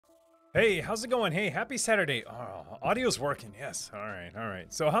Hey, how's it going? Hey, happy Saturday. Oh, audio's working. Yes. All right. All right.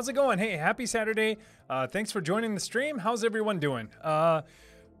 So, how's it going? Hey, happy Saturday. Thanks for joining the stream. How's everyone doing?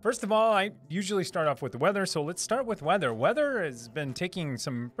 First of all, I usually start off with the weather, so let's start with weather. Weather has been taking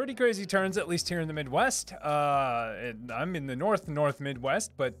some pretty crazy turns, at least here in the Midwest. I'm in the North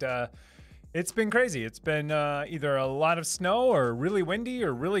Midwest, but it's been crazy. It's been either a lot of snow or really windy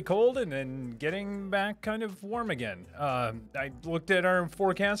or really cold and then getting back kind of warm again. I looked at our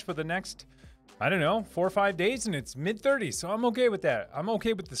forecast for the next, I don't know, 4 or 5 days and it's mid-30s, so I'm okay with that. I'm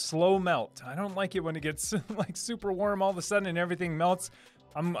okay with the slow melt. I don't like it when it gets like super warm all of a sudden and everything melts.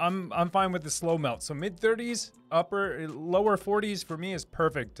 I'm fine with the slow melt. So mid-30s, lower 40s for me is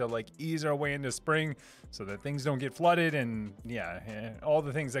perfect to like ease our way into spring so that things don't get flooded and yeah, all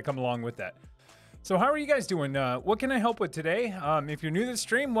the things that come along with that. So how are you guys doing? What can I help with today? If you're new to the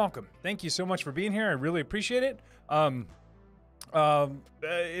stream, welcome. Thank you so much for being here. I really appreciate it.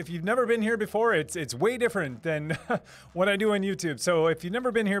 If you've never been here before, it's way different than what I do on YouTube. So if you've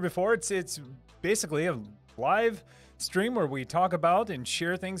never been here before, it's basically a live stream where we talk about and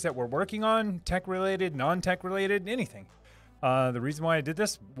share things that we're working on, tech related, non-tech related, anything. The reason why I did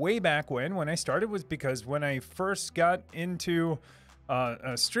this way back when I started was because when I first got into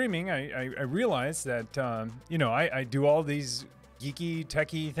streaming, I realized that I do all these geeky,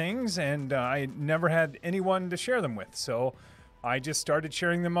 techie things, and I never had anyone to share them with. So I just started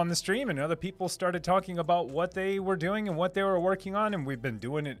sharing them on the stream, and other people started talking about what they were doing and what they were working on, and we've been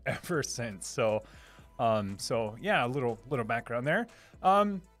doing it ever since. So yeah, a little background there.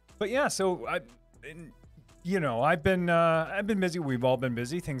 But yeah, so I've been busy. We've all been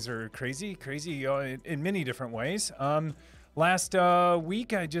busy. Things are crazy in many different ways. Last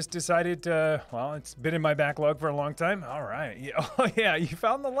week, I just decided to, well, it's been in my backlog for a long time. All right. Yeah, oh, yeah, you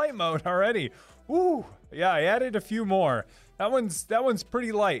found the light mode already. Woo. Yeah, I added a few more. That one's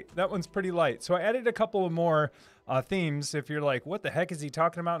pretty light. That one's pretty light. So I added a couple of more themes. If you're like, what the heck is he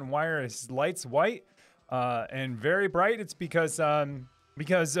talking about and why are his lights white and very bright? It's because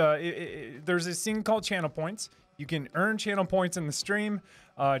there's this thing called channel points. You can earn channel points in the stream.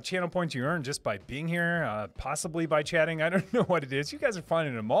 Channel points you earn just by being here, possibly by chatting. I don't know what it is. You guys are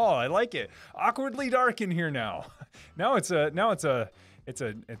finding them all. I like it. Awkwardly dark in here now. Now it's a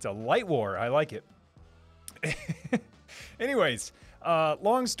light war. I like it. Anyways,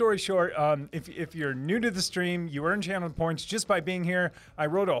 long story short, if you're new to the stream, you earn channel points just by being here. I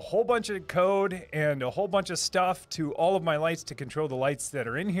wrote a whole bunch of code and a whole bunch of stuff to all of my lights to control the lights that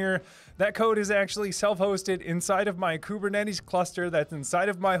are in here. That code is actually self-hosted inside of my Kubernetes cluster that's inside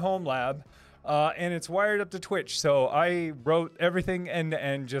of my home lab. And it's wired up to Twitch. So I wrote everything end to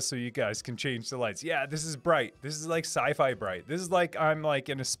end just so you guys can change the lights. Yeah, this is bright. This is like sci-fi bright. This is like I'm like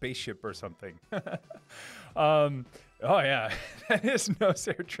in a spaceship or something. Oh yeah, that is no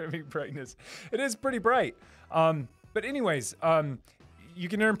air trimming brightness. It is pretty bright. But anyways, you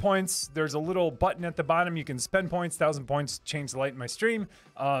can earn points. There's a little button at the bottom. You can spend points, 1,000 points, change the light in my stream.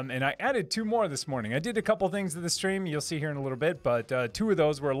 And I added 2 more this morning. I did a couple things to the stream. You'll see here in a little bit, but 2 of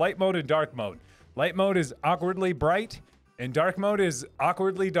those were light mode and dark mode. Light mode is awkwardly bright and dark mode is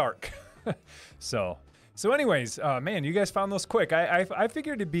awkwardly dark. So anyways, man, you guys found those quick. I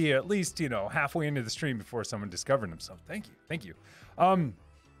figured it'd be at least, halfway into the stream before someone discovered them. So thank you.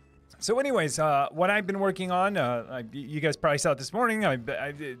 So anyways, what I've been working on, you guys probably saw it this morning.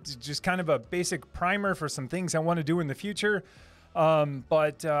 It's just kind of a basic primer for some things I want to do in the future.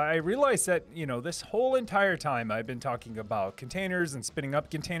 But I realized that, this whole entire time I've been talking about containers and spinning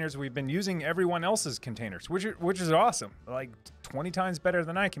up containers. We've been using everyone else's containers, which is awesome. Like 20 times better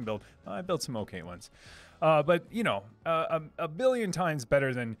than I can build. I built some okay ones. But a billion times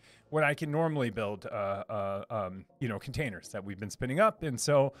better than what I can normally build, containers that we've been spinning up. And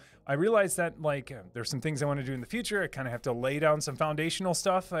so I realized that there's some things I want to do in the future. I kind of have to lay down some foundational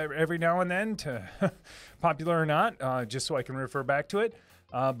stuff every now and then to popular or not, just so I can refer back to it.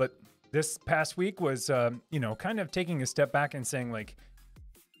 But this past week was, kind of taking a step back and saying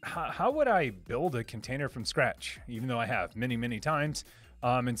how would I build a container from scratch, even though I have many, many times.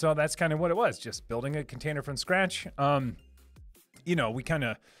 And so that's kind of what it was, just building a container from scratch. We kind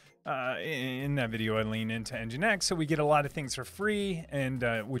of, in that video, I lean into Nginx, so we get a lot of things for free, and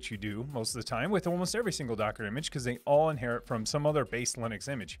which you do most of the time with almost every single Docker image, because they all inherit from some other base Linux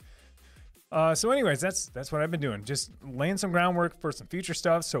image. So anyways, that's what I've been doing. Just laying some groundwork for some future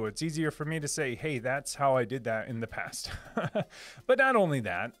stuff, so it's easier for me to say, hey, that's how I did that in the past. But not only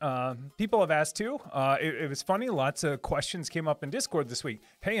that, people have asked too. It was funny, lots of questions came up in Discord this week.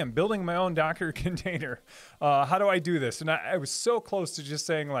 Hey, I'm building my own Docker container. How do I do this? And I was so close to just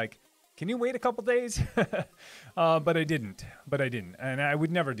saying can you wait a couple days? But I didn't. And I would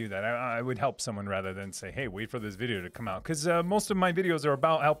never do that. I would help someone rather than say, hey, wait for this video to come out. Because most of my videos are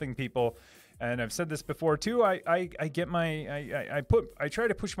about helping people. And I've said this before too. I try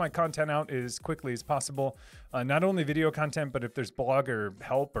to push my content out as quickly as possible. Not only video content, but if there's blog or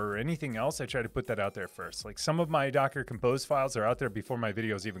help or anything else, I try to put that out there first. Like some of my Docker Compose files are out there before my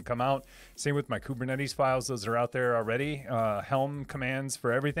videos even come out. Same with my Kubernetes files; those are out there already. Helm commands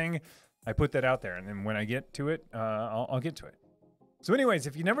for everything. I put that out there, and then when I get to it, I'll get to it. So, anyways,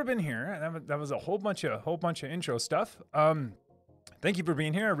 if you've never been here, that was a whole bunch of intro stuff. Thank you for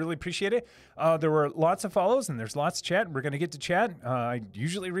being here. I really appreciate it. There were lots of follows and there's lots of chat. We're going to get to chat. I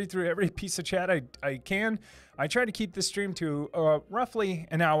usually read through every piece of chat I can. I try to keep this stream to roughly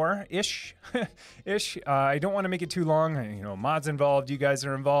an hour-ish. I don't want to make it too long. You know, mods involved, you guys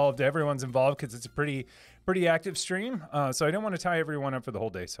are involved, everyone's involved because it's a pretty active stream. So I don't want to tie everyone up for the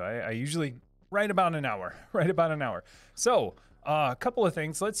whole day. So I usually right about an hour. So a couple of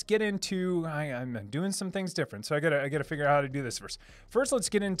things. Let's get into. I'm doing some things different, so I gotta figure out how to do this first. First, let's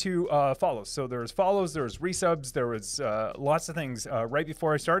get into follows. So there's follows, there's resubs, there was lots of things right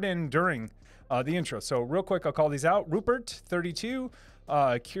before I started and during the intro. So real quick, I'll call these out. Rupert 32,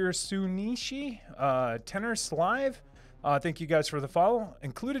 Kirsunishi, Tenors Live. Thank you guys for the follow.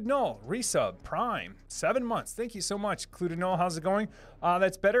 Included Null, resub, Prime, 7 months. Thank you so much. Included Null, how's it going?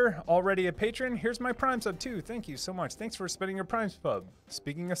 That's better. Already a patron. Here's my Prime sub too. Thank you so much. Thanks for spending your Prime sub.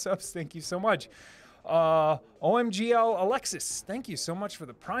 Speaking of subs, thank you so much. OMGL Alexis, thank you so much for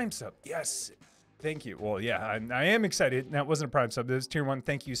the Prime sub. Yes, thank you. Well, yeah, I am excited. That wasn't a Prime sub. This was tier 1.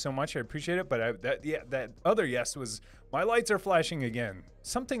 Thank you so much. I appreciate it. But that other yes was my lights are flashing again.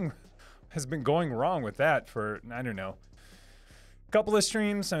 Something has been going wrong with that for, I don't know, couple of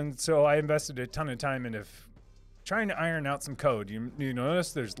streams, and so I invested a ton of time into trying to iron out some code. You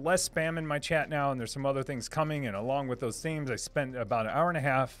notice there's less spam in my chat now, and there's some other things coming, and along with those themes, I spent about an hour and a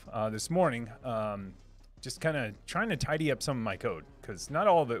half this morning just kind of trying to tidy up some of my code, because not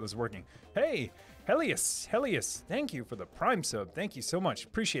all of it was working. Hey, Helius, thank you for the Prime sub. Thank you so much.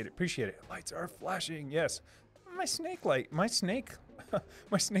 Appreciate it. Lights are flashing, yes. My snake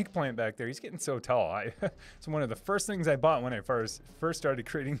plant back there, he's getting so tall. It's one of the first things I bought when I first started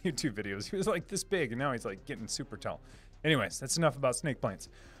creating YouTube videos. He was like this big, and now he's like getting super tall. Anyways, that's enough about snake plants.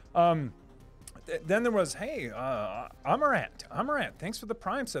 Then there was, hey, Amarat, thanks for the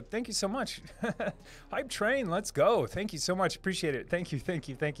Prime sub. Thank you so much. Hype Train, let's go. Thank you so much. Appreciate it. Thank you.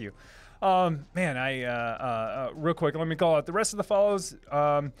 Man, real quick, let me call out the rest of the follows.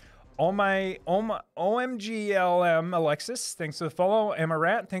 OMGLM Alexis, thanks for the follow.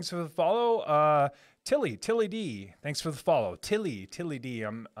 Amarat, thanks for the follow. Tilly D, thanks for the follow. Tilly D,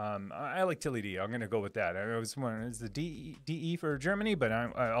 I like Tilly D. I'm gonna go with that. I was wondering, is the DE for Germany, but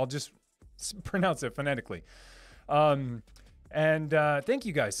I'll just pronounce it phonetically. Thank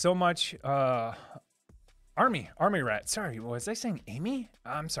you guys so much. Army Rat. Sorry, was I saying Amy?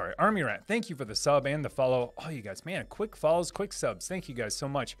 I'm sorry. Army Rat. Thank you for the sub and the follow. Oh, you guys, man, quick follows, quick subs. Thank you guys so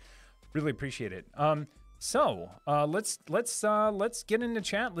much. Really appreciate it. Let's get into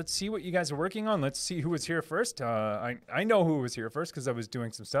chat. Let's see what you guys are working on. Let's see who was here first. I know who was here first because I was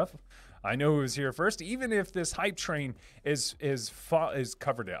doing some stuff. I know who was here first. Even if this hype train is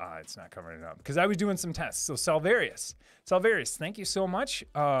covered it. It's not covering it up because I was doing some tests. So Salvarius, thank you so much.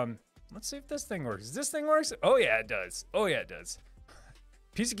 Let's see if this thing works. Does this thing works? Oh yeah, it does.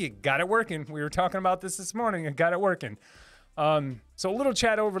 Piece of geek, got it working. We were talking about this morning and got it working. So a little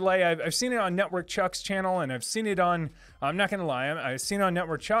chat overlay. I've seen it on Network Chuck's channel, and I've seen it on, I'm not going to lie, I've seen it on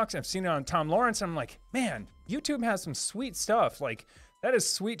Network Chuck's, I've seen it on Tom Lawrence, and I'm like, man, YouTube has some sweet stuff. Like, that is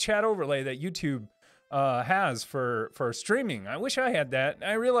sweet chat overlay that YouTube has for streaming. I wish I had that.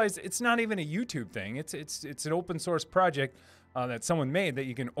 I realize it's not even a YouTube thing. It's an open source project that someone made that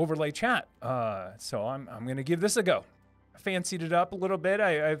you can overlay chat. So I'm going to give this a go. I fancied it up a little bit.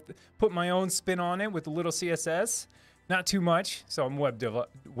 I've put my own spin on it with a little CSS. Not too much, so I'm web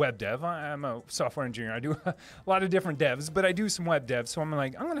dev. I'm a software engineer. I do a lot of different devs, but I do some web dev. So I'm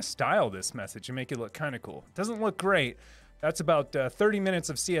like, I'm gonna style this message and make it look kind of cool. It doesn't look great. That's about 30 minutes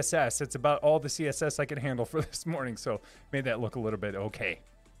of CSS. That's about all the CSS I could handle for this morning. So made that look a little bit okay.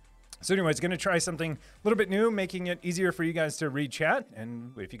 So anyways, gonna try something a little bit new, making it easier for you guys to read chat.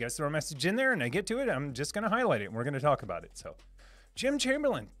 And if you guys throw a message in there and I get to it, I'm just gonna highlight it and we're gonna talk about it. So. Jim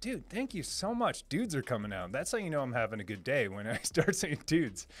Chamberlain, dude, thank you so much. Dudes are coming out. That's how you know I'm having a good day, when I start saying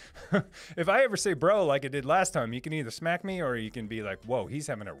dudes. If I ever say bro like I did last time, you can either smack me or you can be like, whoa, he's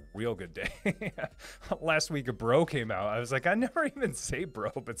having a real good day. Last week a bro came out. I was like, I never even say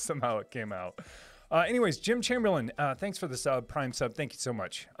bro, but somehow it came out. Anyways, Jim Chamberlain, thanks for the sub, Prime sub. Thank you so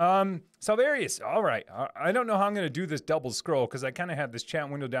much. Salvarius, all right. I don't know how I'm going to do this double scroll because I kind of have this chat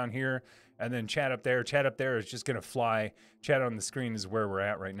window down here and then chat up there. Chat up there is just going to fly. Chat on the screen is where we're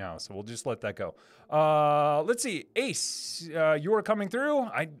at right now. So we'll just let that go. Let's see. Ace, you are coming through.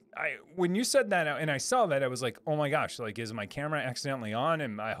 When you said that and I saw that, I was like, oh my gosh, like, is my camera accidentally on?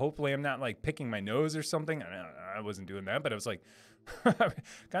 And hopefully I'm not like picking my nose or something. I wasn't doing that, but I was like,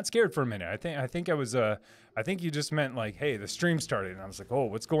 got scared for a minute. I think you just meant like, hey, the stream started, and I was like, oh,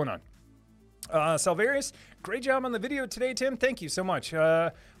 what's going on? Salvarius, great job on the video today, Tim. Thank you so much.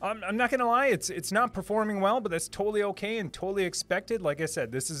 I'm not gonna lie, it's not performing well, but that's totally okay and totally expected. Like I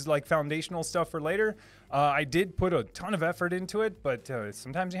said, this is like foundational stuff for later. I did put a ton of effort into it, but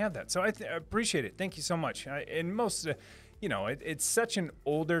sometimes you have that. So I appreciate it. Thank you so much. And most. You know, it's such an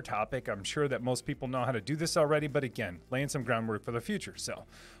older topic. I'm sure that most people know how to do this already, but again, laying some groundwork for the future. So,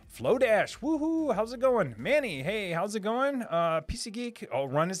 Flowdash, woohoo, how's it going? Manny, hey, how's it going? PC Geek, I'll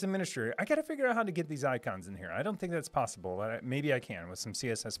run as administrator. I got to figure out how to get these icons in here. I don't think that's possible. Maybe I can with some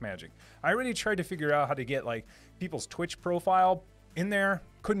CSS magic. I already tried to figure out how to get like people's Twitch profile in there.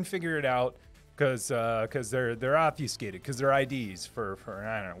 Couldn't figure it out. Because they're obfuscated, because they're IDs for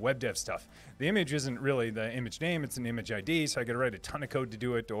I don't know, web dev stuff. The image isn't really the image name, it's an image ID, so I gotta write a ton of code to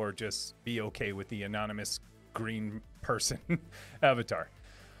do it, or just be okay with the anonymous green person avatar.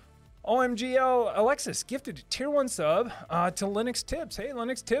 OMGL Alexis gifted tier 1 sub to Linux Tips. Hey,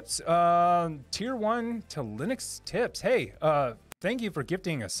 Linux Tips, tier 1 to Linux Tips. Hey, thank you for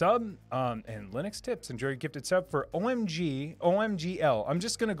gifting a sub, and Linux Tips. Enjoy a gifted sub for OMGL. I'm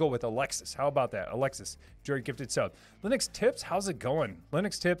just going to go with Alexis. How about that? Alexis, enjoy a gifted sub. Linux Tips, how's it going?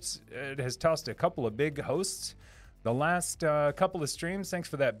 Linux Tips has tossed a couple of big hosts the last couple of streams. Thanks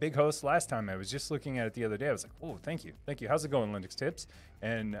for that big host last time. I was just looking at it the other day. I was like, oh, thank you. Thank you. How's it going, Linux Tips?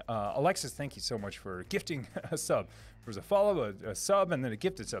 And Alexis, thank you so much for gifting a sub. There was a follow, a sub, and then a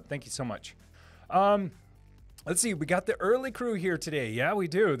gifted sub. Thank you so much. Let's see, we got the early crew here today. Yeah, we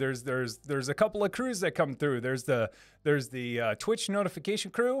do. There's a couple of crews that come through. There's the Twitch notification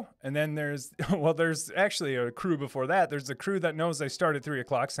crew, and then there's actually a crew before that. There's the crew that knows I start at 3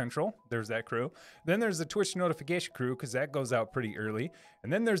 o'clock Central. There's that crew. Then there's the Twitch notification crew, because that goes out pretty early.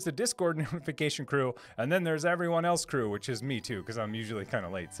 And then there's the Discord notification crew, and then there's everyone else crew, which is me too, because I'm usually kind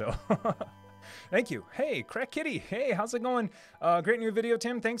of late. So. Thank you. Hey, Crack Kitty. Hey, how's it going? Great new video,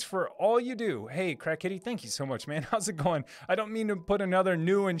 Tim. Thanks for all you do. Hey, Crack Kitty, thank you so much, man. How's it going? I don't mean to put another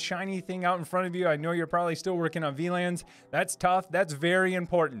new and shiny thing out in front of you. I know you're probably still working on VLANs. That's tough. That's very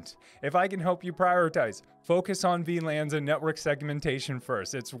important. If I can help you prioritize, focus on VLANs and network segmentation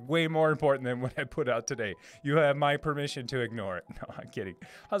first. It's way more important than what I put out today. You have my permission to ignore it. No, I'm kidding.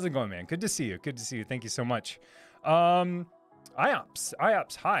 How's it going, man? Good to see you. Good to see you. Thank you so much. IOPS,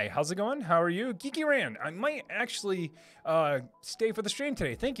 hi, how's it going? How are you? Geeky Rand, I might actually stay for the stream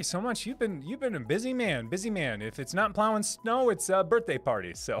today. Thank you so much. You've been a busy man. If it's not plowing snow, it's birthday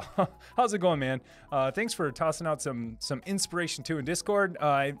parties. So how's it going, man? Thanks for tossing out some inspiration too in Discord.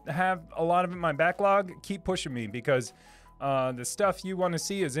 I have a lot of it in my backlog. Keep pushing me, because the stuff you want to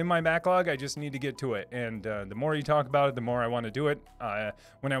see is in my backlog. I just need to get to it. And the more you talk about it, the more I want to do it.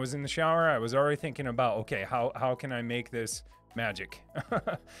 When I was in the shower, I was already thinking about, okay, how can I make this magic?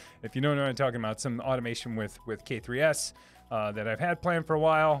 If you don't know what I'm talking about, some automation with k3s that I've had planned for a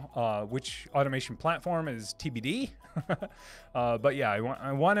while. Which automation platform is TBD. But yeah,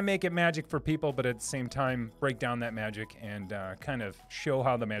 I want to make it magic for people, but at the same time break down that magic and kind of show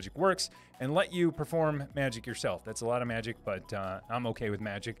how the magic works and let you perform magic yourself. That's a lot of magic, but I'm okay with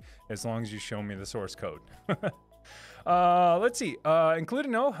magic as long as you show me the source code. Let's see. Include a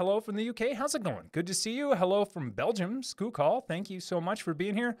no. Hello from the UK. How's it going? Good to see you. Hello from Belgium. Skookall. Thank you so much for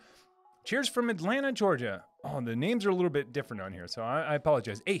being here. Cheers from Atlanta, Georgia. Oh, the names are a little bit different on here, so I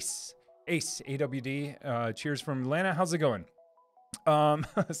apologize. Ace, AWD. Cheers from Atlanta. How's it going?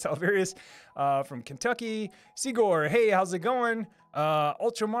 Salvarius from Kentucky. Sigor, hey, how's it going?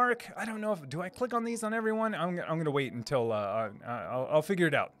 Ultramark, I don't know do I click on these on everyone? I'm gonna wait until I'll figure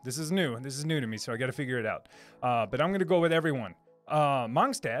it out. This is new to me, so I gotta figure it out. But I'm gonna go with everyone.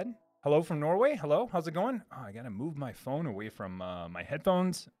 Mongstad, hello from Norway. Hello, how's it going? Oh, I gotta move my phone away from my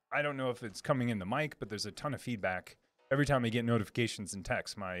headphones. I don't know if it's coming in the mic, but there's a ton of feedback. Every time I get notifications and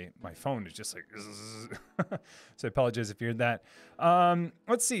texts, my phone is just like, so I apologize if you heard that.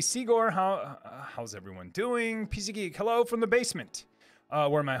 Let's see, Sigor, how's everyone doing? PC Geek, hello from the basement,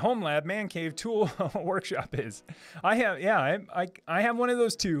 where my home lab man cave tool workshop is. I have one of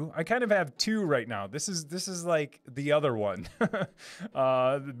those too. I kind of have two right now. This is like the other one.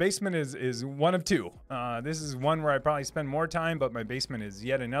 The basement is one of two. This is one where I probably spend more time, but my basement is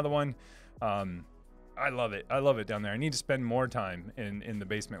yet another one. I love it. I love it down there. I need to spend more time in the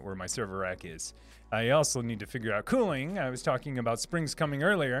basement where my server rack is. I also need to figure out cooling. I was talking about springs coming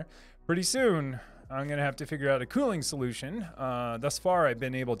earlier. Pretty soon, I'm going to have to figure out a cooling solution. Thus far, I've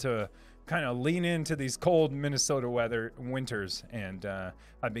been able to kind of lean into these cold Minnesota winters, and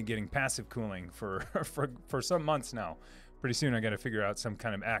I've been getting passive cooling for some months now. Pretty soon, I got to figure out some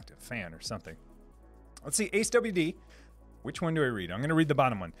kind of active fan or something. Let's see, Ace WD. Which one do I read? I'm going to read the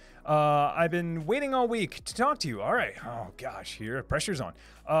bottom one. I've been waiting all week to talk to you. All right. Oh, gosh, here, pressure's on.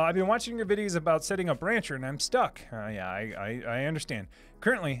 I've been watching your videos about setting up Rancher, and I'm stuck. Yeah, I understand.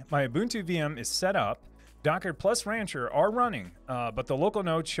 Currently, my Ubuntu VM is set up. Docker plus Rancher are running, but the local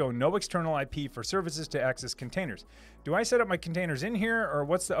nodes show no external IP for services to access containers. Do I set up my containers in here, or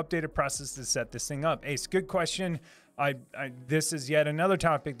what's the updated process to set this thing up? Ace, good question. This is yet another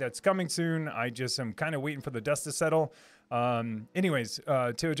topic that's coming soon. I just am kind of waiting for the dust to settle. Anyways,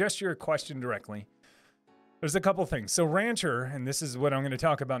 to address your question directly, there's a couple things. So Rancher, and this is what I'm going to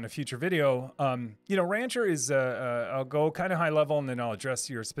talk about in a future video. Rancher is, I'll go kind of high level and then I'll address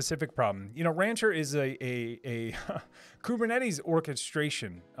your specific problem. Rancher is a Kubernetes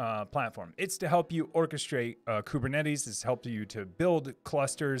orchestration platform. It's to help you orchestrate Kubernetes. It's to help you to build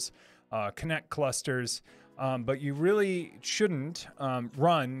clusters, connect clusters, but you really shouldn't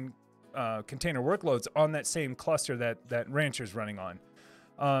run container workloads on that same cluster that Rancher is running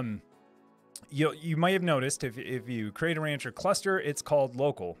on. You might have noticed if you create a Rancher cluster, it's called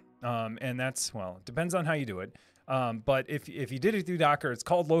local. And that's, well, it depends on how you do it. But if you did it through Docker, it's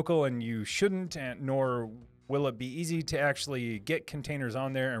called local, and you shouldn't, nor will it be easy to actually get containers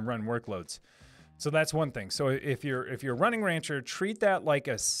on there and run workloads. So that's one thing. So if you're running Rancher, treat that like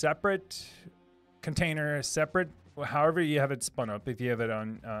a separate container, separate, however you have it spun up. If you have it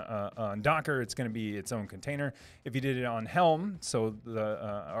on Docker, it's going to be its own container. If you did it on Helm, so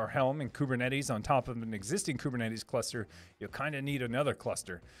our Helm and Kubernetes on top of an existing Kubernetes cluster, you kind of need another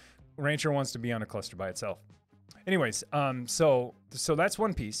cluster. Rancher wants to be on a cluster by itself. Anyways, so that's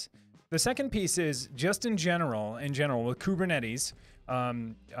one piece. The second piece is just in general with Kubernetes.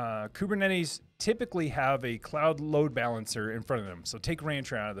 Kubernetes typically have a cloud load balancer in front of them. So take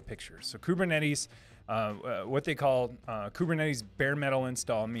Rancher out of the picture. So Kubernetes, what they call Kubernetes bare metal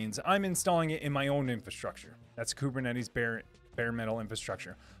install means I'm installing it in my own infrastructure. That's Kubernetes bare metal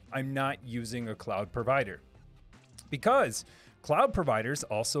infrastructure. I'm not using a cloud provider, because cloud providers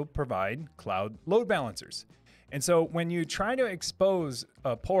also provide cloud load balancers. And so when you try to expose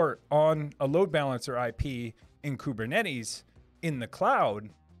a port on a load balancer IP in Kubernetes in the cloud,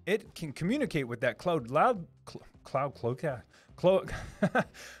 it can communicate with that cloud load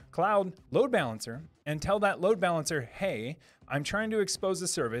balancer and tell that load balancer, hey, I'm trying to expose a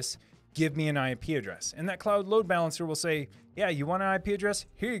service, give me an IP address. And that cloud load balancer will say, yeah, you want an IP address?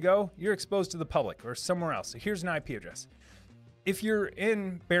 Here you go. You're exposed to the public or somewhere else. So here's an IP address. If you're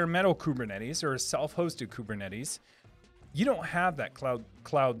in bare metal Kubernetes or a self-hosted Kubernetes, you don't have that cloud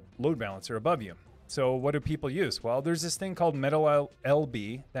load balancer above you. So what do people use? Well, there's this thing called Metal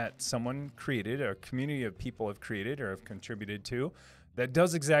LB that someone created, a community of people have created or have contributed to, that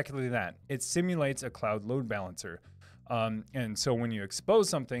does exactly that. It simulates a cloud load balancer. And so when you expose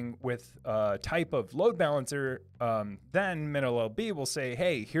something with a type of load balancer, then Metal LB will say,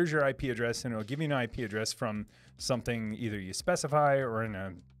 hey, here's your IP address, and it'll give you an IP address from something either you specify or in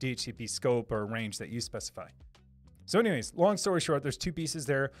a DHCP scope or range that you specify. So anyways, long story short, there's two pieces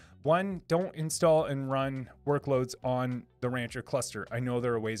there. One, don't install and run workloads on the Rancher cluster. I know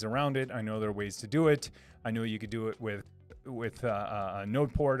there are ways around it. I know there are ways to do it. I know you could do it with a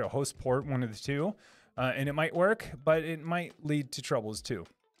node port, a host port, one of the two. And it might work, but it might lead to troubles too.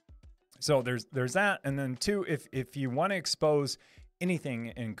 So there's that. And then two, if you want to expose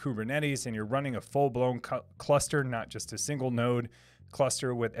anything in Kubernetes and you're running a full-blown cluster, not just a single node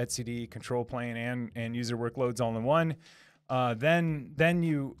cluster with etcd, control plane, and user workloads all in one, then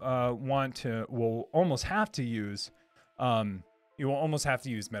you will almost have to use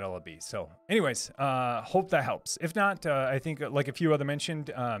MetalLB. So anyways, hope that helps. If not, I think like a few other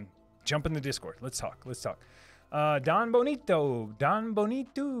mentioned, jump in the Discord. Let's talk. Don Bonito,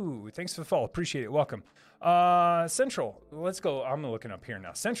 thanks for the follow. Appreciate it. Welcome. Central, let's go. I'm looking up here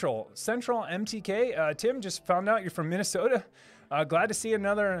now. Central MTK. Tim, just found out you're from Minnesota. Glad to see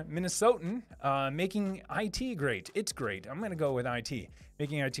another Minnesotan making IT great. It's great. I'm gonna go with IT.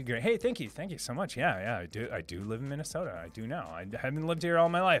 Making IT great. Hey, thank you so much. Yeah, I do live in Minnesota. I do now. I haven't lived here all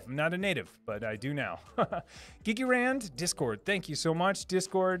my life. I'm not a native, but I do now. Geeky Rand, Discord. Thank you so much.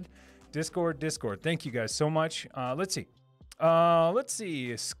 Discord. Thank you guys so much. Let's see. Let's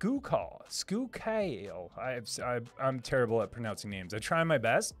see. Skookale. I'm terrible at pronouncing names. I try my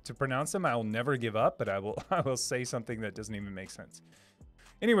best to pronounce them. I will never give up, but I will say something that doesn't even make sense.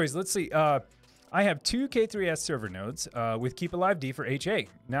 Anyways, let's see. I have 2 k3s server nodes with Keep Alive D for HA.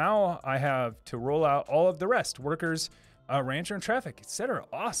 Now I have to roll out all of the rest: workers, rancher, and traffic, etc.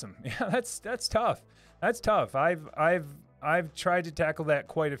 Awesome. Yeah, that's tough. That's tough. I've tried to tackle that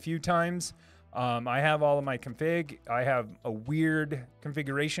quite a few times. I have all of my config. I have a weird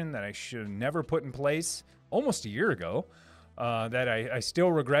configuration that I should have never put in place almost a year ago that I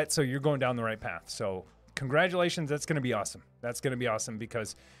still regret. So you're going down the right path. So congratulations. That's going to be awesome. That's going to be awesome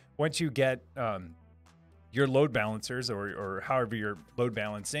because once you get your load balancers or however you're load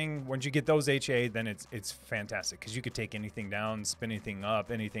balancing, once you get those HA, then it's fantastic because you could take anything down, spin anything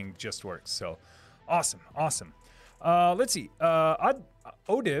up, anything just works. So awesome. Awesome. Let's see.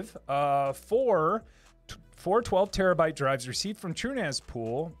 ODIV, four 12 terabyte drives received from TrueNAS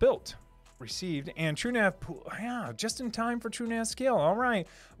pool built. Received and TrueNAS pool, yeah, just in time for TrueNAS scale. All right,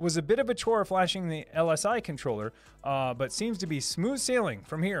 was a bit of a chore flashing the LSI controller, but seems to be smooth sailing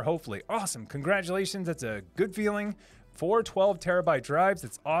from here. Hopefully, awesome. Congratulations, that's a good feeling. 4 12 terabyte drives,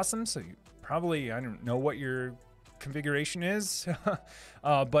 that's awesome. So you probably, I don't know what your configuration is,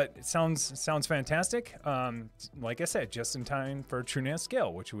 but it sounds fantastic. Like I said, just in time for TrueNAS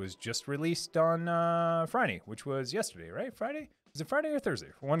scale, which was just released on Friday, which was yesterday, right? Friday. Was it Friday or Thursday?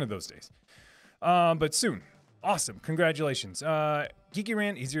 One of those days. But soon. Awesome. Congratulations. Geeky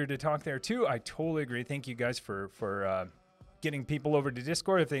Rant, easier to talk there too. I totally agree. Thank you guys for getting people over to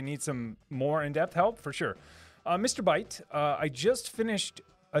Discord if they need some more in-depth help, for sure. Mr. Byte, I just finished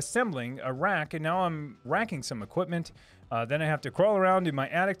assembling a rack and now I'm racking some equipment. Then I have to crawl around in my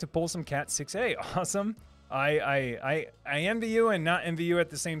attic to pull some k8s. Awesome. I envy you and not envy you at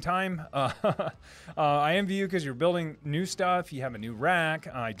the same time. I envy you because you're building new stuff. You have a new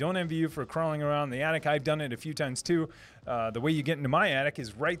rack. I don't envy you for crawling around the attic. I've done it a few times too. The way you get into my attic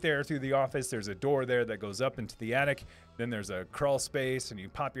is right there through the office. There's a door there that goes up into the attic. Then there's a crawl space and you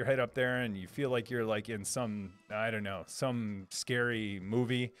pop your head up there and you feel like you're like in some, I don't know, some scary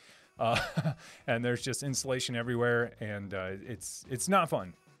movie. And there's just insulation everywhere and it's not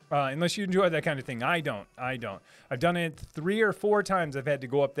fun. Unless you enjoy that kind of thing. I don't. I've done it 3 or 4 times. I've had to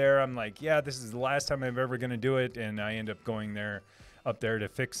go up there. I'm like, yeah, this is the last time I'm ever going to do it. And I end up going up there to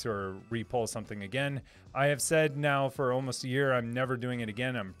fix or repull something again. I have said now for almost a year, I'm never doing it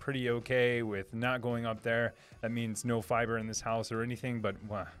again. I'm pretty okay with not going up there. That means no fiber in this house or anything, but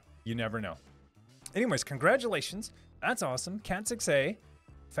well, you never know. Anyways, congratulations. That's awesome. k8s.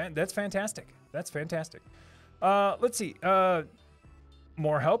 That's fantastic. That's fantastic. Let's see.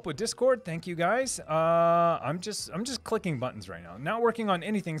 More help with Discord. Thank you guys. I'm just clicking buttons right now. Not working on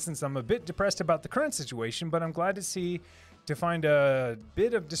anything since I'm a bit depressed about the current situation, but I'm glad to find a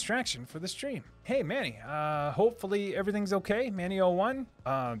bit of distraction for the stream. Hey, Manny. Hopefully everything's okay.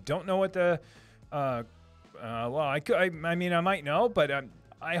 Manny01. Don't know what the well, I mean, I might know, but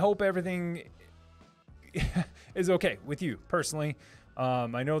I hope everything is okay with you personally.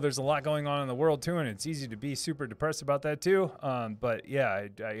 I know there's a lot going on in the world too, and it's easy to be super depressed about that too. But yeah,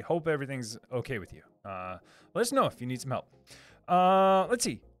 I hope everything's okay with you. Let us know if you need some help. Let's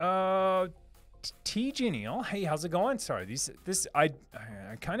see. T Genial. Hey, how's it going? Sorry, I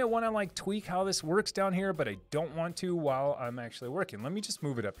kind of want to like tweak how this works down here, but I don't want to while I'm actually working. Let me just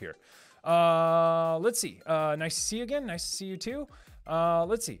move it up here. Let's see. Nice to see you again. Nice to see you too.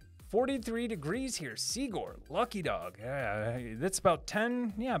 Let's see. 43 degrees here, Seagor, lucky dog. That's about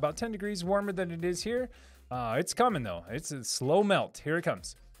 10 degrees warmer than it is here. It's coming though. It's a slow melt. Here it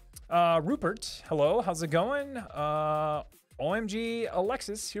comes. Rupert, hello, how's it going? OMG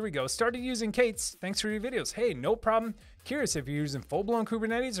Alexis, here we go. Started using k8s. Thanks for your videos. Hey, no problem. Curious if you're using full-blown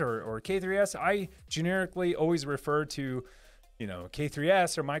Kubernetes or k3s. I generically always refer to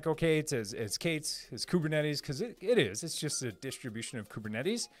k3s or micro k8s as k8s, as Kubernetes, because it is. It's just a distribution of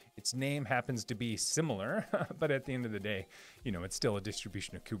Kubernetes. Its name happens to be similar, but at the end of the day, it's still a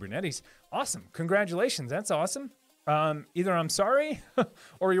distribution of Kubernetes. Awesome. Congratulations. That's awesome. Either I'm sorry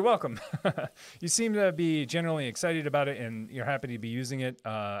or you're welcome. You seem to be generally excited about it and you're happy to be using it.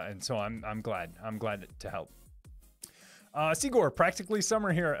 And so I'm glad. I'm glad to help. Seagor, practically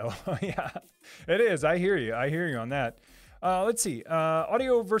summer here. Oh, yeah, it is. I hear you. I hear you on that. Let's see.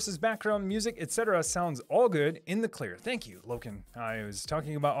 Audio versus background music, etc. sounds all good in the clear. Thank you, Loken. I was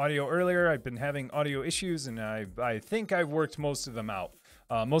talking about audio earlier. I've been having audio issues, and I think I've worked most of them out.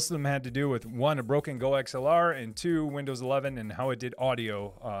 Most of them had to do with 1, a broken Go XLR, and 2, Windows 11 and how it did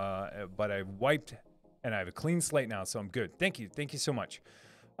audio. But I wiped, and I have a clean slate now, so I'm good. Thank you. Thank you so much.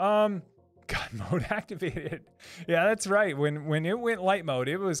 God mode activated. Yeah, that's right. When it went light mode,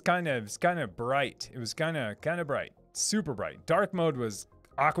 it was kind of bright. It was kind of bright, super bright. Dark mode was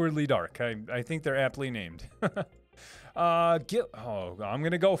awkwardly dark. I think they're aptly named. I'm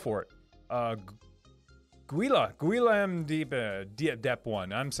gonna go for it. Guila M Dep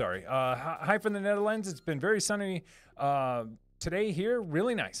 1. I'm sorry. Hi from the Netherlands. It's been very sunny today here.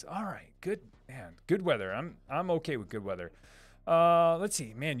 Really nice. All right, good man. Good weather. I'm okay with good weather. Let's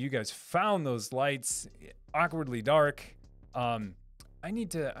see, man. You guys found those lights awkwardly dark.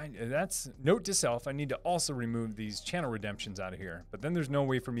 That's note to self. I need to also remove these channel redemptions out of here. But then there's no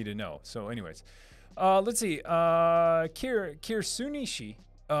way for me to know. So, anyways, let's see. Kirsunishi.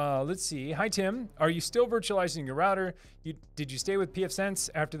 Let's see. Hi, Tim. Are you still virtualizing your router? Did you stay with pfSense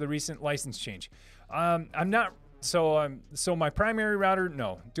after the recent license change? I'm not. So my primary router,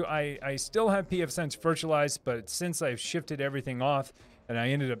 no. I still have pfSense virtualized, but since I've shifted everything off and I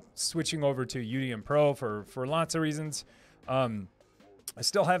ended up switching over to UDM Pro for lots of reasons, I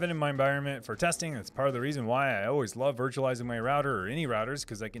still have it in my environment for testing. That's part of the reason why I always love virtualizing my router or any routers,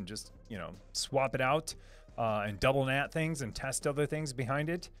 because I can just, swap it out and double NAT things and test other things behind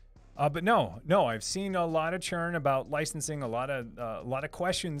it. But no, I've seen a lot of churn about licensing, a lot of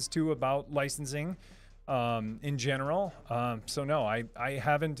questions too about licensing in general. So no, I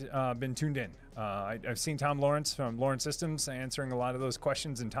haven't been tuned in. I've seen Tom Lawrence from Lawrence Systems answering a lot of those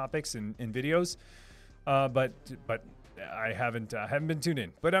questions and topics in videos, but I haven't been tuned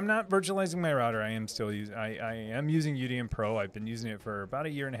in. But I'm not virtualizing my router. I am using UDM Pro. I've been using it for about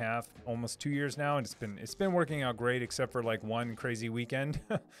 1.5 years, almost 2 years now, and it's been working out great, except for like one crazy weekend.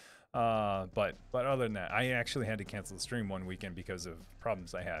 But other than that, I actually had to cancel the stream one weekend because of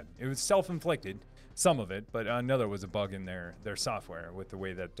problems I had. It was self-inflicted, some of it, but another was a bug in their software with the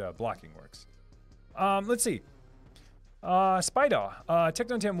way that blocking works. Let's see. Spider,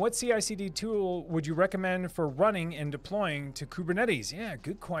 Techno Tim, what CI/CD tool would you recommend for running and deploying to Kubernetes? Yeah,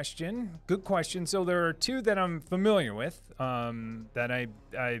 good question. Good question. So there are two that I'm familiar with that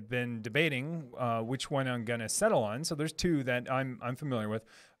I've been debating which one I'm gonna settle on. So there's two that I'm familiar with.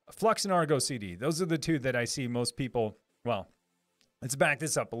 Flux and Argo CD. Those are the two that I see most people. Well, let's back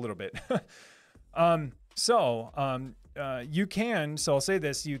this up a little bit. You can, so I'll say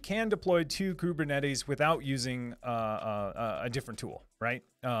this, you can deploy to Kubernetes without using a different tool, right?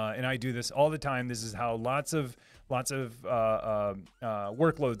 And I do this all the time. This is how lots of workloads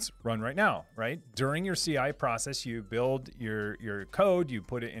run right now, right? During your CI process, you build your code, you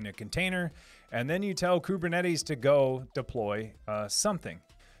put it in a container, and then you tell Kubernetes to go deploy something.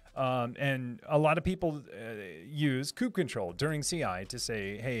 And a lot of people use kube control during CI to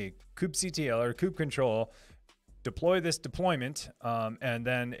say, hey, kubectl or kube control, deploy this deployment, and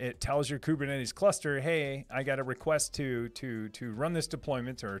then it tells your Kubernetes cluster, hey, I got a request to run this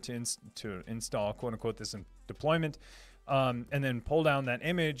deployment or to install, quote unquote, this deployment, and then pull down that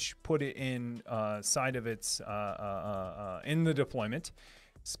image, put it in side of its in the deployment,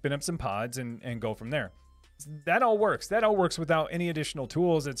 spin up some pods, and go from there. That all works. That all works without any additional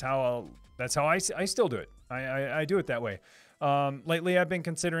tools. That's how I still do it. I do it that way. Lately, I've been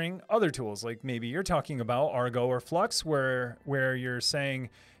considering other tools, like maybe you're talking about Argo or Flux, where you're saying,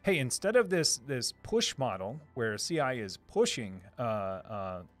 hey, instead of this push model where CI is pushing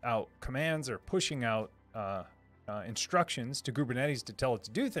out commands or pushing out instructions to Kubernetes to tell it to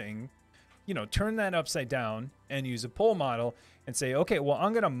do things, turn that upside down and use a pull model and say, okay, well,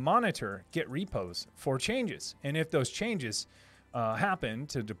 I'm going to monitor Git repos for changes. And if those changes happen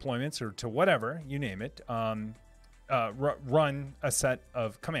to deployments or to whatever, you name it, run a set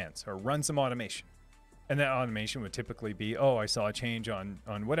of commands or run some automation. And that automation would typically be, oh, I saw a change on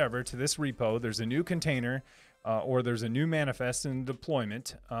whatever to this repo. There's a new container or there's a new manifest in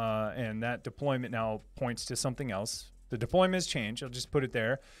deployment. And that deployment now points to something else. The deployment has changed. I'll just put it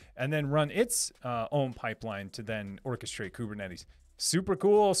there and then run its own pipeline to then orchestrate Kubernetes. Super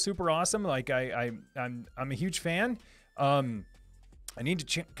cool, super awesome. Like I'm a huge fan. I need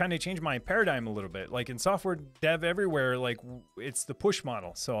to kind of change my paradigm a little bit. Like in software dev everywhere, like it's the push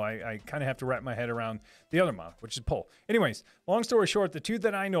model. So I kind of have to wrap my head around the other model, which is pull. Anyways, long story short, the two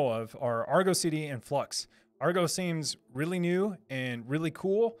that I know of are Argo CD and Flux. Argo seems really new and really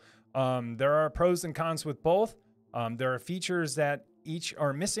cool. There are pros and cons with both. There are features that each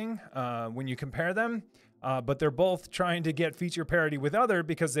are missing when you compare them, but they're both trying to get feature parity with other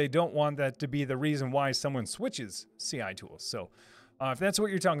because they don't want that to be the reason why someone switches CI tools. So if that's what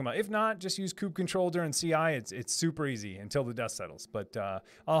you're talking about, if not, just use kube control during CI. It's super easy until the dust settles. But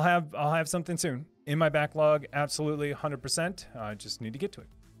I'll have something soon in my backlog. Absolutely, 100%. I just need to get to it.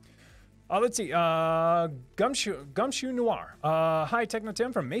 Let's see. Gumshoe Noir. Hi, Techno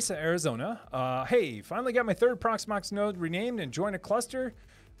Tim from Mesa, Arizona. Hey, finally got my third Proxmox node renamed and joined a cluster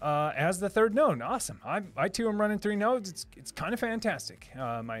as the third node. Awesome. I too am running 3 nodes. It's kind of fantastic.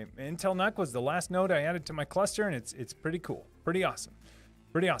 My Intel NUC was the last node I added to my cluster, and it's pretty cool. Pretty awesome.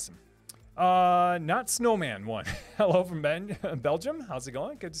 Pretty awesome. Not Snowman one. Hello from Belgium. How's it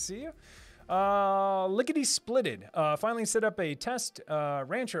going? Good to see you. Lickety Splitted. Finally set up a test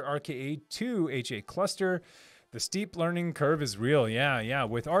Rancher RKA2 HA cluster. The steep learning curve is real. Yeah.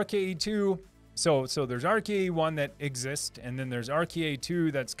 With RKA2, so there's RKA1 that exists, and then there's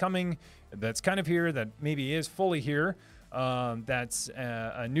RKA2 that's coming, that's kind of here, that maybe is fully here. That's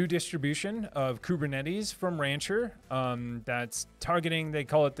a new distribution of Kubernetes from Rancher that's targeting, they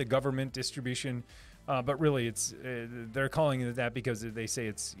call it the government distribution. But really, it's they're calling it that because they say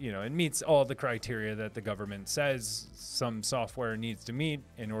it's, it meets all the criteria that the government says some software needs to meet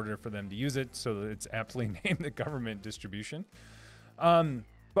in order for them to use it. So it's aptly named the government distribution.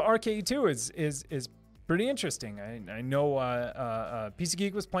 But RKE2 is pretty interesting. I know PC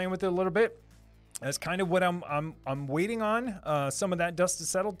Geek was playing with it a little bit. That's kind of what I'm waiting on. Some of that dust to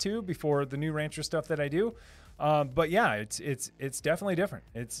settle too before the new Rancher stuff that I do. But yeah, it's definitely different.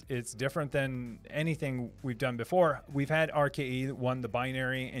 It's different than anything we've done before. We've had RKE1, the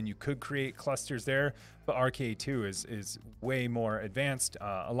binary, and you could create clusters there, but RKE2 is way more advanced,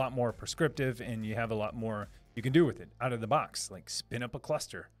 a lot more prescriptive, and you have a lot more you can do with it out of the box, like spin up a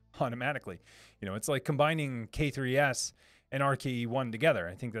cluster automatically. It's like combining K3s and RKE1 together.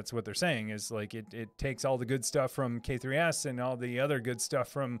 I think that's what they're saying, is like it takes all the good stuff from K3s and all the other good stuff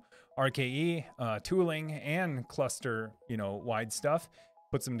from RKE, tooling and cluster, wide stuff,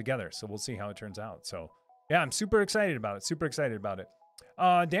 puts them together. So we'll see how it turns out. So yeah, I'm super excited about it.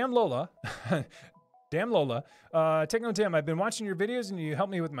 Damn Lola. Techno Tim, I've been watching your videos and you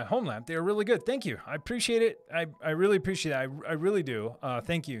helped me with my home lab. They are really good. Thank you. I appreciate it. I really appreciate it. I really do.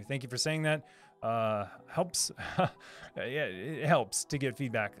 Thank you. Thank you for saying that. Helps. Yeah, it helps to get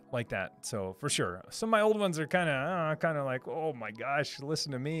feedback like that. So for sure. Some of my old ones are kind of like, oh my gosh,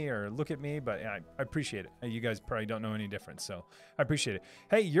 listen to me or look at me. But yeah, I appreciate it. You guys probably don't know any difference. So I appreciate it.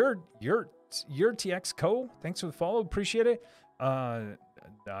 Hey, your TX Co. Thanks for the follow. Appreciate it. I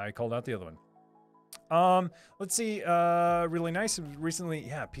called out the other one. Let's see. Really nice. Recently,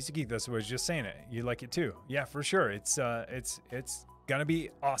 yeah, PC Geek. That's what I was just saying it. You like it too? Yeah, for sure. It's gonna be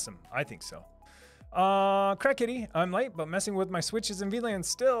awesome. I think so. Crack Kitty, I'm late, but messing with my switches and VLANs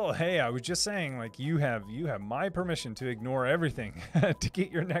still. Hey, I was just saying, like, you have my permission to ignore everything to get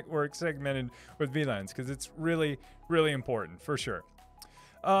your network segmented with VLANs, because it's really, really important for sure.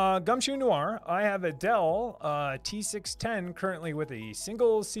 Gumshoe Noir, I have a Dell T610 currently with a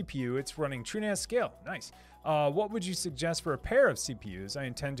single CPU. It's running TrueNAS scale. Nice. What would you suggest for a pair of CPUs? I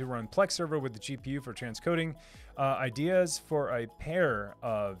intend to run Plex server with the GPU for transcoding. Ideas for a pair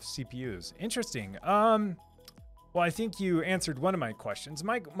of CPUs. Interesting. Well, I think you answered one of my questions.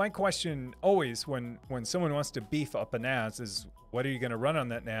 My question always when someone wants to beef up a NAS is, what are you going to run on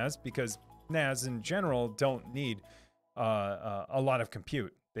that NAS? Because NAS in general don't need a lot of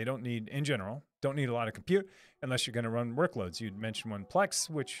compute. They don't need, in general, don't need a lot of compute unless you're going to run workloads. You'd mentioned one Plex,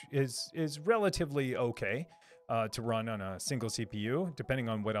 which is relatively okay to run on a single CPU, depending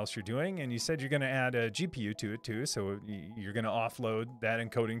on what else you're doing. And you said you're going to add a GPU to it too, so you're going to offload that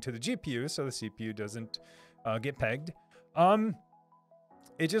encoding to the GPU so the CPU doesn't get pegged.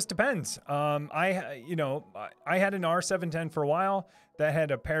 It just depends. I had an R710 for a while that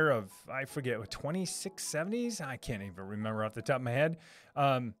had a pair of, I forget, 2670s. I can't even remember off the top of my head.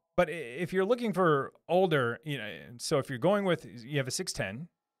 But if you're looking for older, so if you're going with, you have a 610.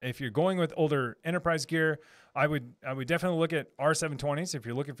 If you're going with older enterprise gear, I would definitely look at R720s. If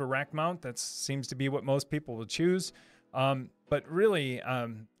you're looking for rack mount, that seems to be what most people will choose. But really,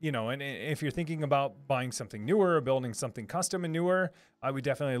 and if you're thinking about buying something newer or building something custom and newer, I would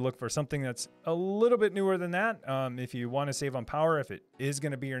definitely look for something that's a little bit newer than that. If you want to save on power, if it is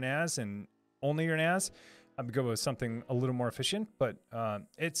going to be your NAS and only your NAS, I would go with something a little more efficient, but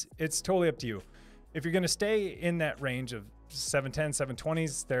it's totally up to you. If you're going to stay in that range of 710,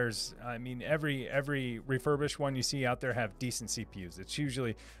 720s, there's, every refurbished one you see out there have decent CPUs. It's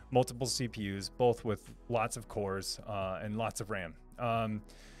usually multiple CPUs, both with lots of cores and lots of RAM.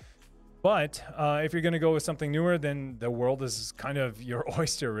 But if you're going to go with something newer, then the world is kind of your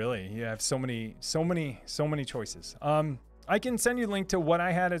oyster, really. You have so many choices. I can send you a link to what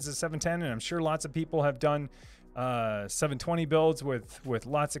I had as a 710, and I'm sure lots of people have done 720 builds with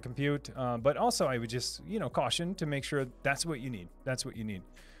lots of compute. But also I would just, caution to make sure that's what you need. That's what you need.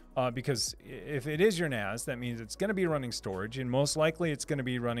 because if it is your NAS, that means it's going to be running storage, and most likely it's going to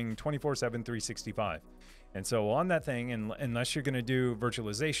be running 24/7, 365. And so on that thing, and unless you're going to do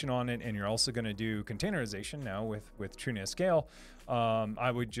virtualization on it, and you're also going to do containerization now with TrueNAS Scale,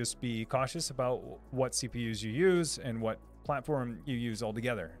 I would just be cautious about what CPUs you use and what platform you use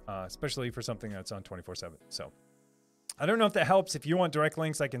altogether, especially for something that's on 24/7. So I don't know if that helps. If you want direct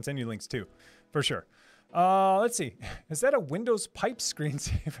links, I can send you links too, for sure. Let's see. Is that a Windows pipe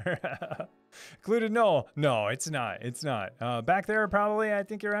screensaver? Included? No, it's not. It's not. Back there, probably, I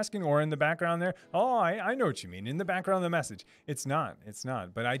think you're asking, or in the background there. Oh, I know what you mean. In the background of the message. It's not. It's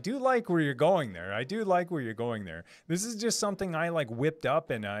not. But I do like where you're going there. I do like where you're going there. This is just something I like whipped up,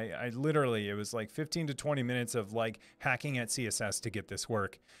 and I literally, it was like 15 to 20 minutes of like hacking at CSS to get this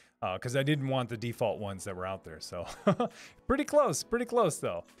work. Because I didn't want the default ones that were out there. So pretty close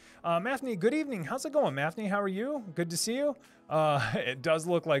though. Mathne, good evening. How's it going, Mathne? How are you? Good to see you. It does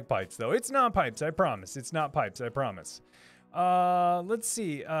look like pipes though. It's not pipes, I promise. It's not pipes, I promise. Let's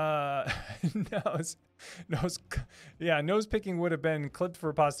see. Nose picking would have been clipped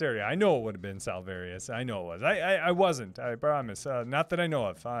for posterity. I know it would have been Salvarius. I know it was. I wasn't. I promise. Not that I know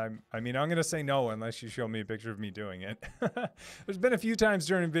of. I mean, I'm gonna say no unless you show me a picture of me doing it. There's been a few times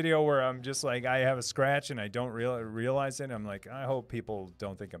during a video where I'm just like, I have a scratch and I don't realize it. I'm like, I hope people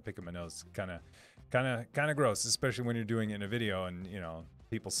don't think I'm picking my nose. Kind of gross, especially when you're doing it in a video and you know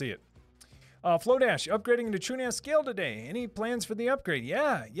people see it. Flowdash, upgrading to TrueNAS Scale today. Any plans for the upgrade?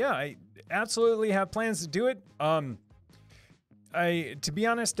 Yeah, I absolutely have plans to do it. To be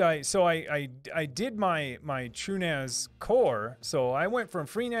honest, I did my TrueNAS core. So I went from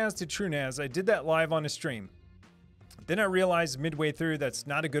FreeNAS to TrueNAS. I did that live on a stream. Then I realized midway through that's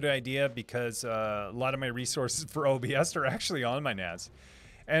not a good idea because a lot of my resources for OBS are actually on my NAS.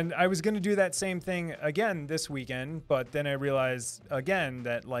 And I was going to do that same thing again this weekend, but then I realized again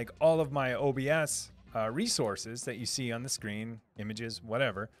that like all of my OBS resources that you see on the screen, images,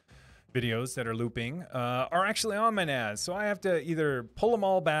 whatever, videos that are looping, are actually on my NAS. So I have to either pull them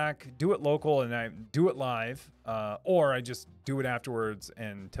all back, do it local, and I do it live, or I just do it afterwards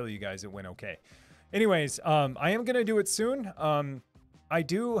and tell you guys it went okay. Anyways, I am going to do it soon. I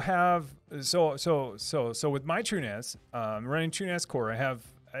do have, so with my TrueNAS, running TrueNAS Core, I have,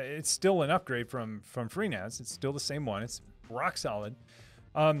 it's still an upgrade from FreeNAS. It's still the same one. It's rock solid.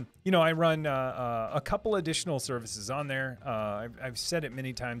 You know, I run a couple additional services on there. I've said it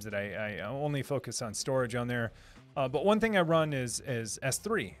many times that I only focus on storage on there. But one thing I run is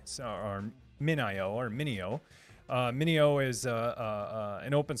S3, so, or MinIO or Minio. Minio is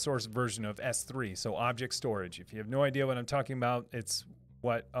an open source version of S3, so object storage. If you have no idea what I'm talking about, it's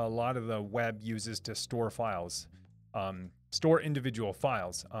what a lot of the web uses to store files, store individual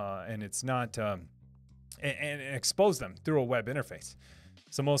files, and it's not, and expose them through a web interface.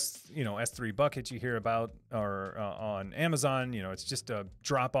 So most, you know, S3 buckets you hear about are on Amazon. You know, it's just a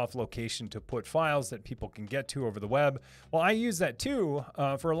drop-off location to put files that people can get to over the web. Well, I use that too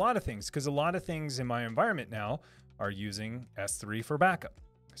for a lot of things, because a lot of things in my environment now are using S3 for backup.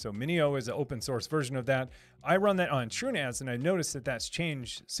 So Minio is an open source version of that. I run that on TrueNAS, and I noticed that that's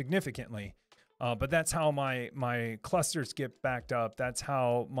changed significantly. But that's how my clusters get backed up. That's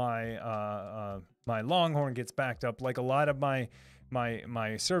how my my Longhorn gets backed up. Like a lot of my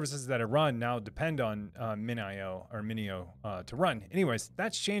services that I run now depend on MinIO or Minio to run. Anyways,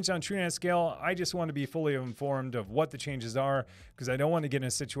 that's changed on TrueNAS Scale. I just want to be fully informed of what the changes are, because I don't want to get in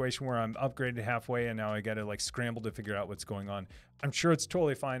a situation where I'm upgraded halfway and now I got to like scramble to figure out what's going on. I'm sure it's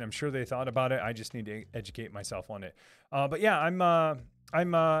totally fine. I'm sure they thought about it. I just need to educate myself on it. But yeah, I'm an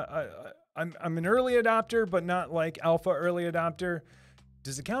early adopter, but not like alpha early adopter.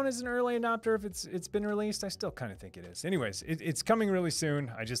 Does it count as an early adopter if it's been released? I still kind of think it is. Anyways, it's coming really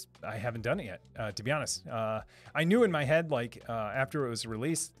soon. I haven't done it yet, to be honest. I knew in my head, like after it was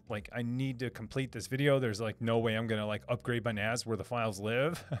released, like I need to complete this video. There's like no way I'm gonna like upgrade my NAS where the files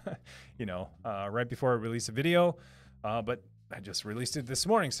live, you know, right before I release a video. But I just released it this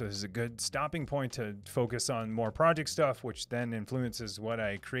morning, so this is a good stopping point to focus on more project stuff, which then influences what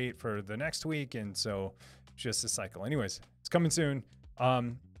I create for the next week. And so just a cycle. Anyways, it's coming soon.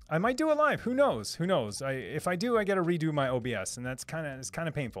 I might do it live. Who knows? Who knows? If I do, I got to redo my OBS, and it's kind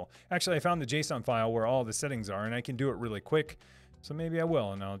of painful. Actually, I found the JSON file where all the settings are, and I can do it really quick. So maybe I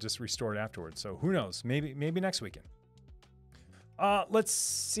will, and I'll just restore it afterwards. So who knows? Maybe next weekend. Let's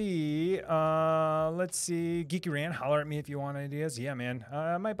see. Geeky Ran, holler at me if you want ideas. Yeah, man.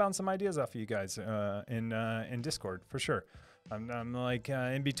 I might bounce some ideas off of you guys in Discord for sure. I'm like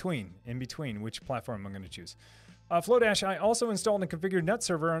in between which platform I'm going to choose. Flowdash, I also installed and configured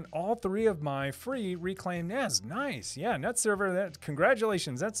NetServer on all 3 of my free reclaimed NAS. Nice. Yeah, NetServer,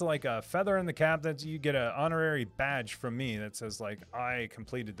 congratulations. That's like a feather in the cap. That you get an honorary badge from me that says like I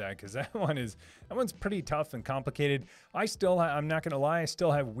completed that, because that one's pretty tough and complicated. I'm not going to lie, I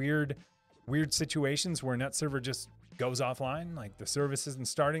still have weird situations where NetServer just goes offline, like the service isn't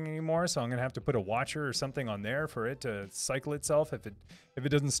starting anymore, so I'm gonna have to put a watcher or something on there for it to cycle itself if it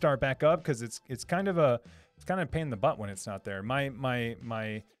doesn't start back up, because it's kind of a pain in the butt when it's not there.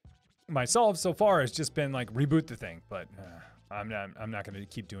 My solve so far has just been like reboot the thing, but I'm not gonna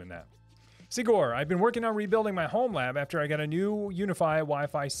keep doing that. Sigor, I've been working on rebuilding my home lab after I got a new Unify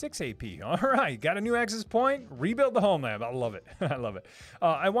Wi-Fi 6 AP. All right, got a new access point, rebuild the home lab. I love it. I love it.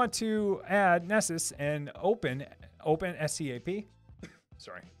 I want to add Nessus and open SCAP.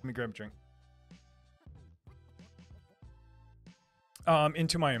 Sorry, let me grab a drink.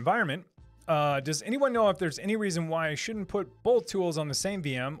 Into my environment. Does anyone know if there's any reason why I shouldn't put both tools on the same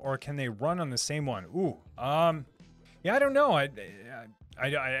VM, or can they run on the same one? Ooh, yeah, I don't know.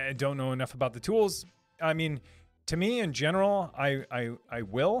 I don't know enough about the tools. I mean, to me in general, I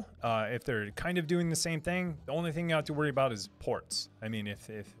will, if they're kind of doing the same thing. The only thing you have to worry about is ports. I mean, if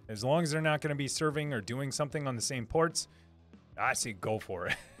as long as they're not going to be serving or doing something on the same ports, I say go for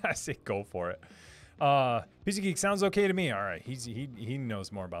it. I say go for it. PC Geek sounds okay to me. All right, he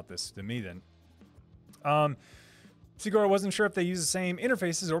knows more about this than me then. Sigora wasn't sure if they use the same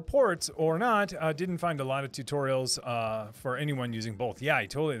interfaces or ports or not. Didn't find a lot of tutorials for anyone using both. Yeah,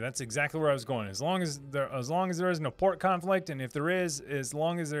 that's exactly where I was going. As long as there isn't a port conflict, and if there is, as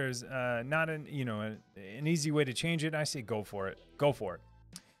long as there's not an easy way to change it, I say go for it. Go for it.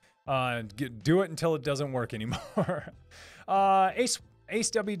 Do it until it doesn't work anymore. Ace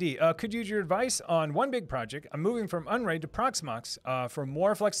WD, could use your advice on one big project. I'm moving from Unraid to Proxmox for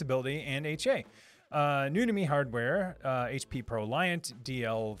more flexibility and HA. New to me hardware, HP ProLiant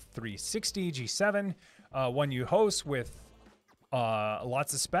DL360 G7, 1U host with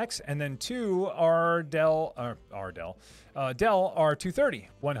lots of specs, and then 2 Dell R230,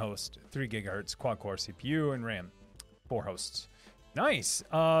 1 host, 3 gigahertz, quad-core CPU, and RAM, 4 hosts. Nice.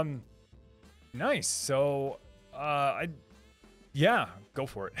 Nice. So, yeah, go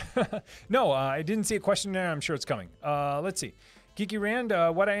for it. No, I didn't see a question there. I'm sure it's coming. Let's see. Geeky Rand,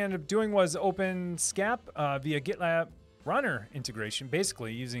 what I ended up doing was open SCAP via GitLab runner integration,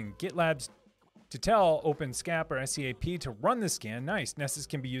 basically using GitLabs to tell OpenSCAP or SCAP to run the scan. Nice. Nessus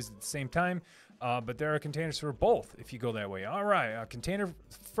can be used at the same time, but there are containers for both if you go that way. All right, a container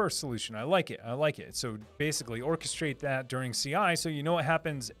first solution. I like it. I like it. So basically orchestrate that during CI so you know what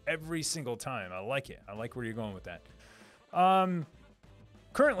happens every single time. I like it. I like where you're going with that.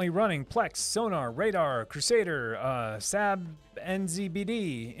 Currently running Plex, Sonar, Radar, Crusader, SAB,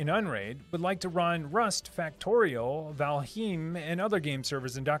 NZBD in Unraid. Would like to run Rust, Factorial, Valheim, and other game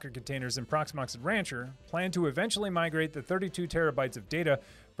servers and Docker containers in Proxmox and Rancher. Plan to eventually migrate the 32 terabytes of data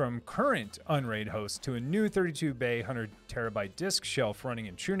from current Unraid hosts to a new 32-bay 100 terabyte disk shelf running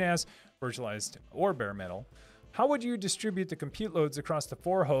in TrueNAS, virtualized or bare metal. How would you distribute the compute loads across the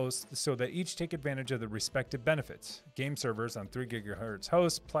 4 hosts so that each take advantage of the respective benefits? Game servers on 3 gigahertz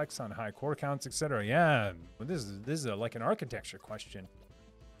hosts, Plex on high core counts, etc. Yeah, well, this is like an architecture question.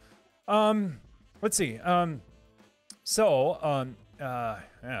 Let's see. Yeah,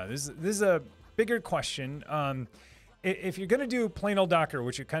 this is a bigger question. If you're going to do plain old Docker,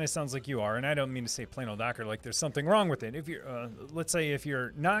 which it kind of sounds like you are, and I don't mean to say plain old Docker like there's something wrong with it. If you're, let's say if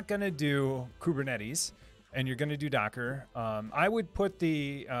you're not going to do Kubernetes, and you're going to do Docker, I would put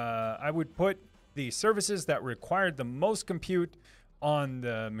the services that required the most compute on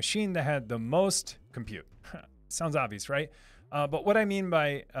the machine that had the most compute. Sounds obvious, right? But what I mean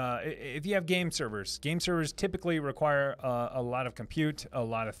by if you have game servers typically require a lot of compute, a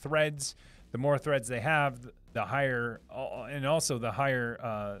lot of threads. The more threads they have, the higher, and also the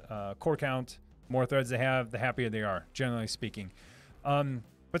higher core count. More threads they have, the happier they are, generally speaking.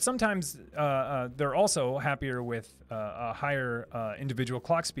 But sometimes they're also happier with a higher individual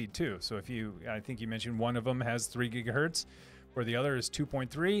clock speed too. So I think you mentioned one of them has 3 gigahertz, where the other is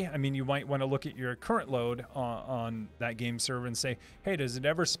 2.3. I mean, you might want to look at your current load on that game server and say, hey, does it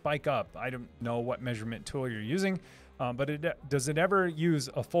ever spike up? I don't know what measurement tool you're using, but does it ever use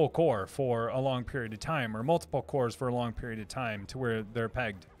a full core for a long period of time, or multiple cores for a long period of time to where they're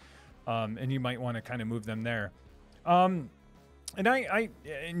pegged? And you might want to kind of move them there.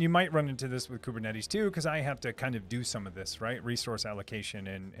 And you might run into this with Kubernetes too, because I have to kind of do some of this, right? Resource allocation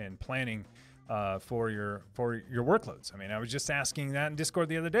and planning for your workloads. I mean, I was just asking that in Discord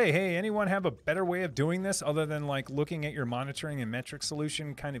the other day. Hey, anyone have a better way of doing this other than like looking at your monitoring and metric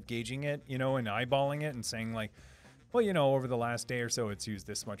solution, kind of gauging it, and eyeballing it and saying like, well, you know, over the last day or so, it's used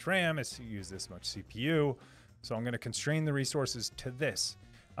this much RAM, it's used this much CPU. So I'm going to constrain the resources to this.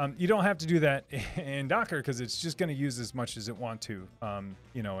 You don't have to do that in Docker because it's just going to use as much as it wants to.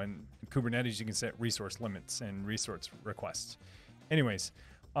 You know, in Kubernetes, you can set resource limits and resource requests. Anyways,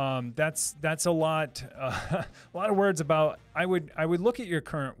 that's a lot of words about. I would look at your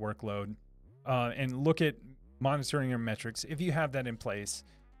current workload and look at monitoring your metrics if you have that in place,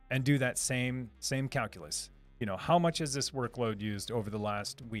 and do that same calculus. You know, how much has this workload used over the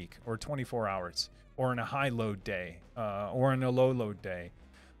last week or 24 hours, or in a high load day, or in a low load day?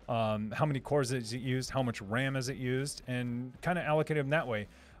 How many cores has it used? How much RAM has it used? And kind of allocate them that way.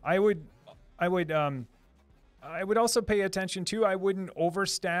 I would also pay attention to, I wouldn't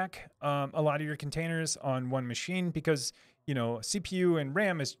overstack a lot of your containers on one machine, because, you know, CPU and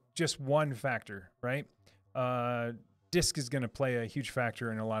RAM is just one factor, right? Disk is going to play a huge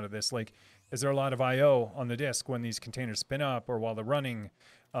factor in a lot of this. Like, is there a lot of I/O on the disk when these containers spin up or while they're running?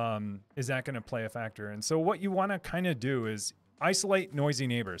 Is that going to play a factor? And so what you want to kind of do is isolate noisy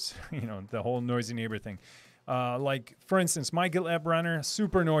neighbors, you know, the whole noisy neighbor thing. Like, for instance, my GitLab runner,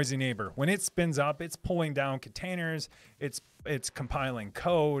 super noisy neighbor. When it spins up, it's pulling down containers, it's compiling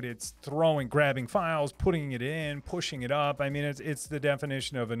code, it's grabbing files, putting it in, pushing it up. I mean, it's the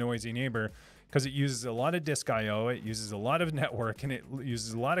definition of a noisy neighbor, because it uses a lot of disk I/O, it uses a lot of network, and it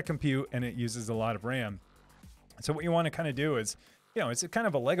uses a lot of compute, and it uses a lot of RAM. So what you want to kind of do is, you know, it's kind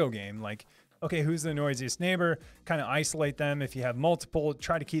of a Lego game. Like, okay, who's the noisiest neighbor? Kind of isolate them. If you have multiple,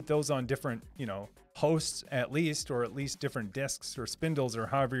 try to keep those on different, you know, hosts at least, or at least different disks or spindles, or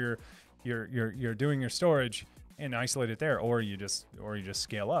however you're doing your storage, and isolate it there. Or you just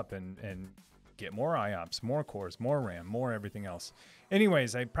scale up and get more IOPS, more cores, more RAM, more everything else.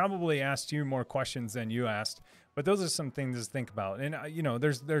 Anyways, I probably asked you more questions than you asked, but those are some things to think about. And you know,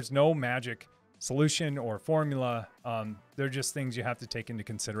 there's no magic solution or formula. They're just things you have to take into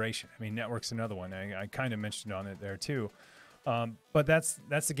consideration. I mean, network's another one. I kind of mentioned on it there too. But that's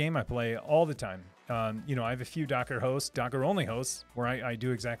the game I play all the time. You know, I have a few Docker hosts, Docker only hosts, where I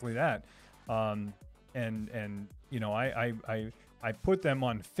do exactly that. And you know, I put them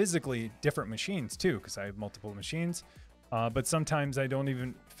on physically different machines too, because I have multiple machines. But sometimes I don't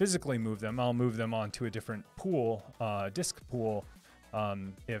even physically move them. I'll move them onto a different pool, disk pool,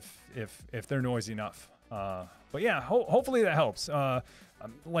 if they're noisy enough. But yeah, hopefully that helps.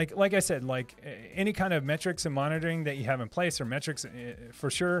 Like I said, like any kind of metrics and monitoring that you have in place, or metrics for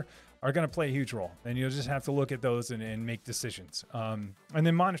sure, are going to play a huge role. And you'll just have to look at those and make decisions, and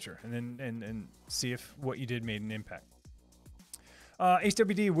then monitor, and then see if what you did made an impact.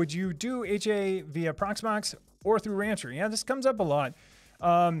 HWD, would you do HA via Proxmox or through Rancher? Yeah, this comes up a lot.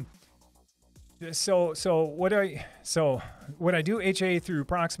 So would I do HA through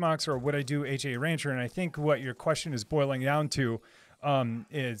Proxmox, or would I do HA Rancher? And I think what your question is boiling down to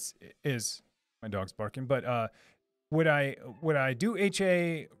is my dog's barking, but would I do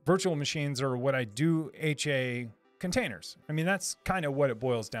HA virtual machines, or would I do HA containers? I mean, that's kind of what it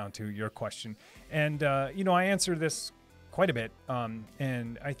boils down to, your question. And you know, I answer this quite a bit,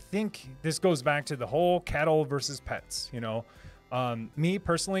 and I think this goes back to the whole cattle versus pets. You know, me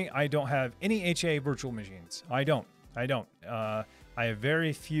personally, I don't have any HA virtual machines. I don't. I have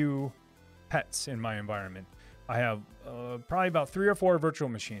very few pets in my environment. I have probably about 3 or 4 virtual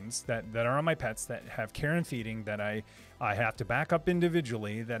machines that are on my pets, that have care and feeding, that I have to back up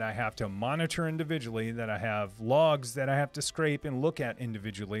individually, that I have to monitor individually, that I have logs that I have to scrape and look at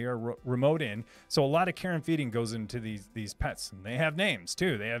individually, or remote in. So a lot of care and feeding goes into these pets, and they have names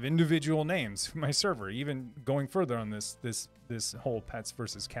too. They have individual names. My server, even going further on this whole pets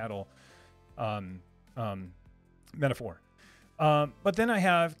versus cattle metaphor. But then I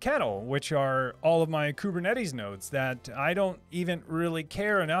have cattle, which are all of my Kubernetes nodes that I don't even really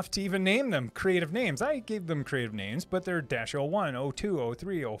care enough to even name them creative names. I gave them creative names, but they're -01, 02,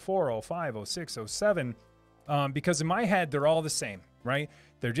 03, 04, 05, 06, 07, because in my head, they're all the same, right?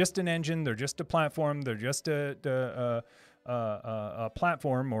 They're just an engine. They're just a platform. They're just a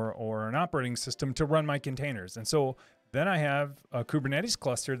platform or an operating system to run my containers. And so then I have a Kubernetes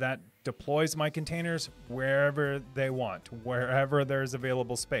cluster that deploys my containers wherever they want, wherever there's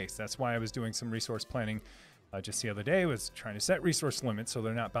available space. That's why I was doing some resource planning just the other day, was trying to set resource limits so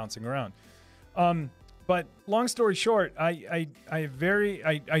they're not bouncing around. But long story short, I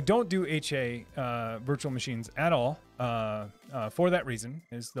don't do HA virtual machines at all for that reason,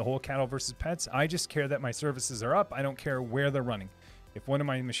 is the whole cattle versus pets. I just care that my services are up. I don't care where they're running. If one of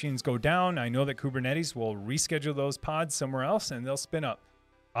my machines go down, I know that Kubernetes will reschedule those pods somewhere else and they'll spin up.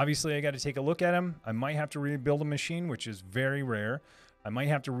 Obviously, I got to take a look at them. I might have to rebuild a machine, which is very rare. I might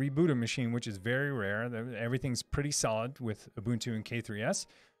have to reboot a machine, which is very rare. Everything's pretty solid with Ubuntu and K3s,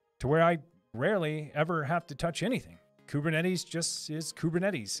 to where I rarely ever have to touch anything. Kubernetes just is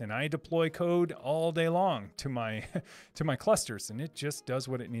Kubernetes, and I deploy code all day long to my to my clusters, and it just does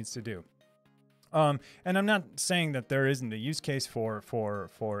what it needs to do. And I'm not saying that there isn't a use case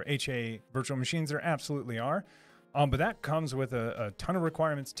for HA virtual machines. There absolutely are. But that comes with a ton of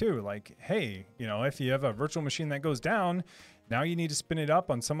requirements too. Like, hey, you know, if you have a virtual machine that goes down, now you need to spin it up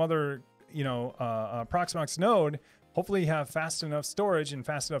on some other, you know, Proxmox node. Hopefully you have fast enough storage and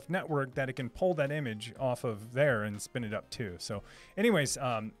fast enough network that it can pull that image off of there and spin it up too. So anyways,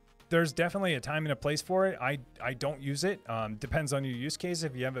 there's definitely a time and a place for it. I don't use it. Depends on your use case.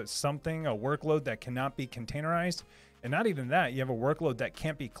 If you have a workload that cannot be containerized, and not even that, you have a workload that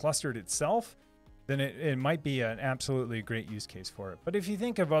can't be clustered itself, then it might be an absolutely great use case for it. But if you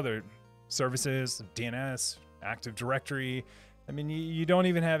think of other services, DNS, Active Directory, I mean, you don't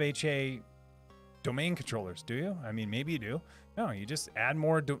even have HA domain controllers, do you? I mean, maybe you do. No, you just add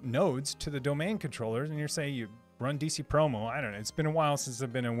more nodes to the domain controllers, and you run DC promo. I don't know. It's been a while since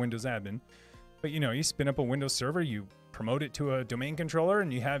I've been a Windows admin, but you know, you spin up a Windows server, you promote it to a domain controller,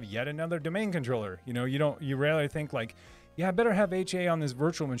 and you have yet another domain controller. You know, you rarely think like, yeah, I better have HA on this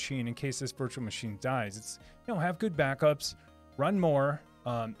virtual machine in case this virtual machine dies. It's, you know, have good backups, run more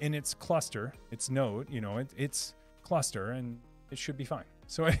in its cluster, its node, you know, its cluster, and it should be fine.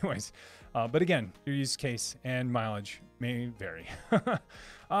 So anyways, but again, your use case and mileage may vary.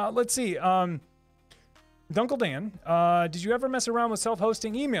 Let's see. Dunkle Dan, did you ever mess around with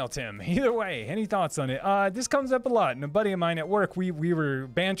self-hosting? Email Tim. Either way, any thoughts on it? This comes up a lot, and a buddy of mine at work, we were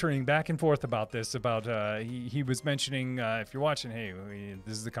bantering back and forth about this. He was mentioning, if you're watching, hey,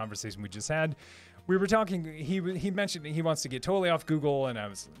 this is the conversation we just had. We were talking. He mentioned he wants to get totally off Google, and I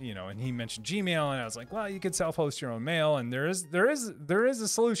was, you know, and he mentioned Gmail, and I was like, well, you could self-host your own mail, and there is a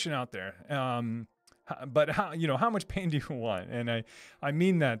solution out there. But how much pain do you want? And I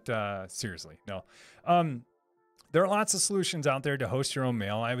mean that seriously. No. There are lots of solutions out there to host your own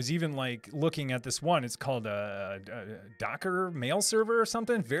mail. I was even like looking at this one. It's called a Docker mail server or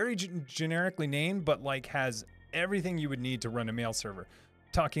something. Very generically named, but like has everything you would need to run a mail server.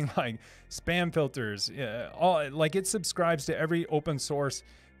 Talking like spam filters, like it subscribes to every open source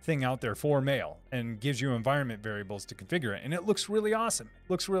thing out there for mail and gives you environment variables to configure it. And it looks really awesome.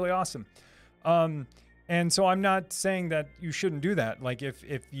 And so I'm not saying that you shouldn't do that. Like if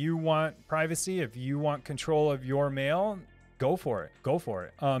you want privacy, if you want control of your mail, go for it.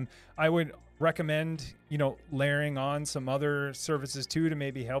 I would recommend, you know, layering on some other services too to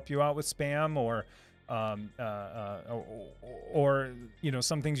maybe help you out with spam or you know,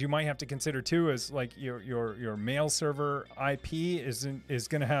 some things you might have to consider too is like your mail server IP is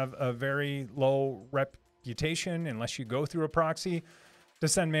going to have a very low reputation unless you go through a proxy to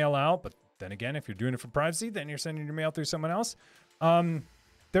send mail out. But then again, if you're doing it for privacy, then you're sending your mail through someone else.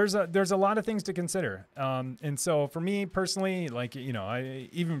 There's a lot of things to consider. And so for me personally, like, you know,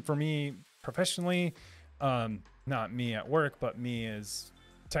 even for me professionally, not me at work, but me as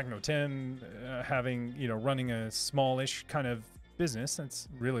Techno Tim, having, you know, running a smallish kind of business, that's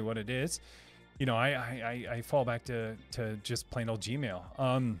really what it is. You know, I fall back to just plain old Gmail.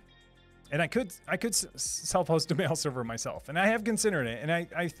 And I could self-host a mail server myself, and I have considered it, and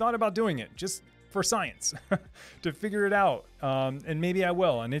I thought about doing it just for science, to figure it out, and maybe I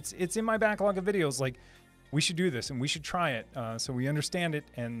will. And it's in my backlog of videos. Like, we should do this, and we should try it, so we understand it.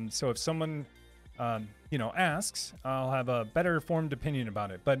 And so if someone you know, asks, I'll have a better formed opinion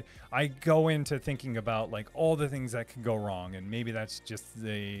about it. But I go into thinking about like all the things that can go wrong, and maybe that's just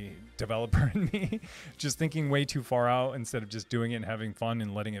the developer in me, just thinking way too far out instead of just doing it and having fun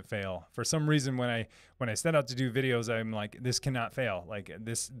and letting it fail. For some reason, when I set out to do videos, I'm like, this cannot fail. Like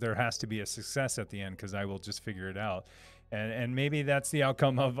this, there has to be a success at the end because I will just figure it out. And maybe that's the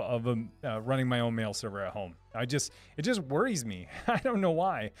outcome of running my own mail server at home. It just worries me. I don't know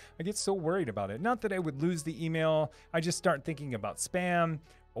why. I get so worried about it. Not that I would lose the email. I just start thinking about spam.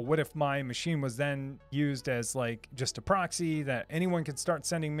 Or what if my machine was then used as like just a proxy that anyone could start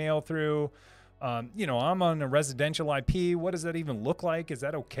sending mail through? You know, I'm on a residential IP. What does that even look like? Is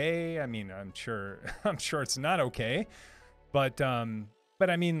that okay? I mean, I'm sure it's not okay. But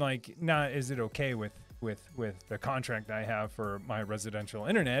I mean, like, is it okay with the contract I have for my residential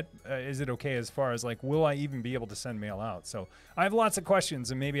internet? Is it okay as far as like, will I even be able to send mail out? So I have lots of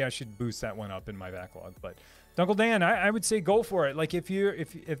questions, and maybe I should boost that one up in my backlog. But Uncle Dan, I would say go for it. Like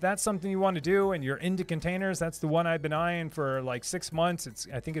if that's something you want to do and you're into containers, that's the one I've been eyeing for like 6 months.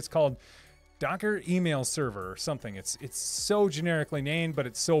 I think it's called Docker email server or something. It's so generically named, but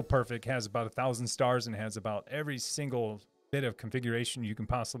it's so perfect. It has about 1,000 stars and has about every single bit of configuration you can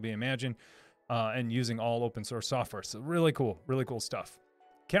possibly imagine, and using all open source software. So really cool stuff.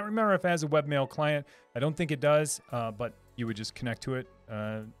 Can't remember if it has a webmail client. I don't think it does, but you would just connect to it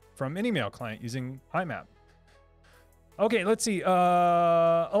from any mail client using IMAP. Okay, let's see.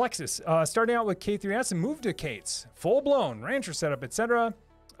 Alexis, starting out with k3s and moved to k8s. Full-blown rancher setup, etc.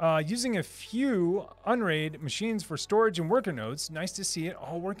 Using a few Unraid machines for storage and worker nodes. Nice to see it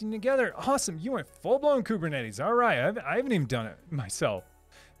all working together. Awesome. You went full-blown Kubernetes. All right. I haven't even done it myself.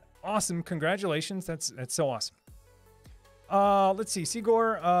 Awesome. Congratulations. That's so awesome. Let's see.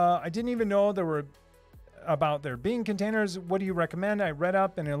 Sigor, I didn't even know about there being containers. What do you recommend? I read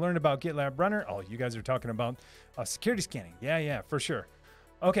up and I learned about GitLab Runner. Oh, you guys are talking about security scanning. Yeah, for sure.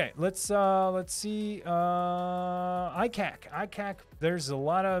 Okay, let's see. ICAC. There's a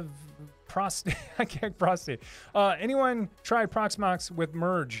lot of prostate. ICAC prostate. Anyone try Proxmox with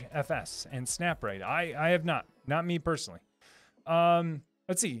Merge FS and SnapRaid? I have not me personally.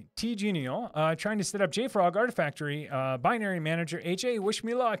 Let's see. T Genial, trying to set up JFrog Artifactory binary manager. HA, wish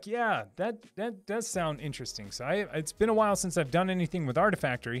me luck. Yeah, that does sound interesting. So it's been a while since I've done anything with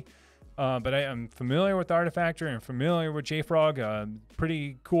Artifactory, but I am familiar with Artifactory and familiar with JFrog.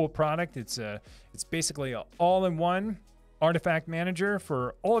 Pretty cool product. It's basically an all-in-one artifact manager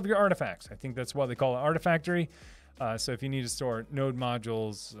for all of your artifacts. I think that's why they call it Artifactory. So if you need to store node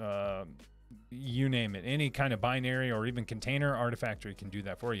modules, you name it, any kind of binary or even container, Artifactory can do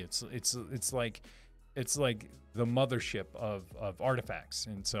that for you. It's like the mothership of artifacts,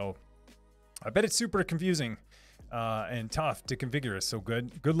 and so I bet it's super confusing and tough to configure. So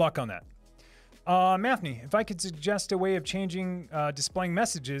good luck on that. Mathny, if I could suggest a way of changing displaying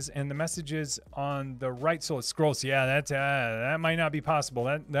messages and the messages on the right so it scrolls. Yeah, that might not be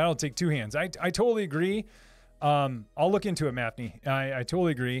possible. That'll take two hands. I totally agree. I'll look into it, Mathny. I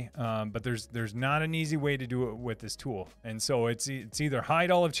totally agree. But there's not an easy way to do it with this tool. And so it's either hide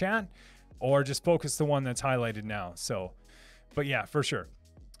all of chat or just focus the one that's highlighted now. So, but yeah, for sure.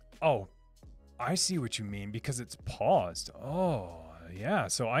 Oh, I see what you mean because it's paused. Oh, yeah.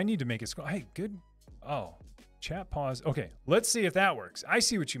 So I need to make it scroll. Hey, good. Oh, chat pause. Okay, let's see if that works. I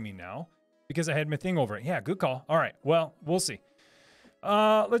see what you mean now because I had my thing over it. Yeah, good call. All right. Well, we'll see.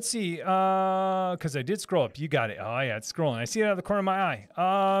 Let's see, because I did scroll up. You got it. Oh, yeah, it's scrolling. I see it out of the corner of my eye.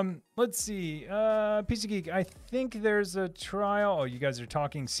 Let's see, PC Geek, I think there's a trial. Oh, you guys are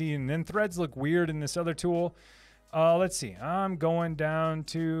talking. See, and then threads look weird in this other tool. Let's see. I'm going down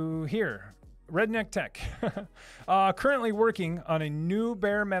to here. Redneck Tech. Currently working on a new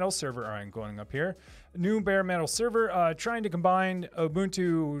bare metal server. All right, I'm going up here. New bare metal server, trying to combine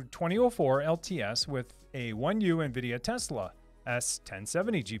Ubuntu 2004 LTS with a 1U NVIDIA Tesla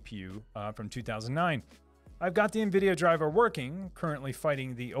S1070 GPU from 2009. I've got the NVIDIA driver working, currently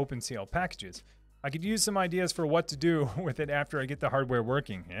fighting the OpenCL packages. I could use some ideas for what to do with it after I get the hardware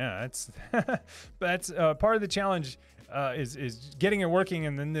working. Yeah, that's part of the challenge is getting it working,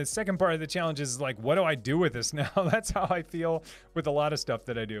 and then the second part of the challenge is like, what do I do with this now? That's how I feel with a lot of stuff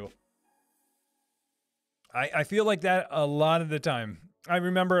that I do. I feel like that a lot of the time. I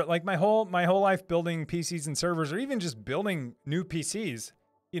remember like my whole life building PCs and servers, or even just building new PCs.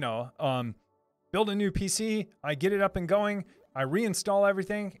 You know, build a new PC, I get it up and going, I reinstall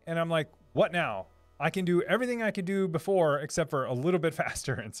everything, and I'm like, what now? I can do everything I could do before, except for a little bit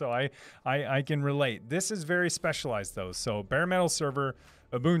faster. And so I can relate. This is very specialized though. So bare metal server,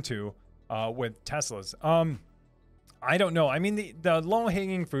 Ubuntu with Teslas. I don't know. I mean, the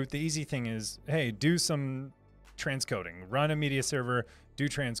low-hanging fruit, the easy thing is, hey, do some transcoding, run a media server, do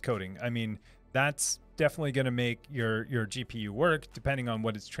transcoding. I mean, that's definitely going to make your GPU work depending on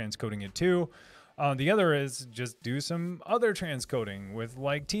what it's transcoding it to. The other is just do some other transcoding with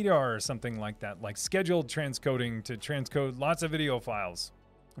like TDR or something like that, like scheduled transcoding to transcode lots of video files.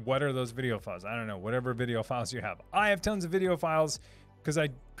 What are those video files? I don't know, whatever video files you have. I have tons of video files because I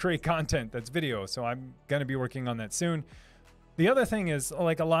create content that's video, so I'm going to be working on that soon. The other thing is,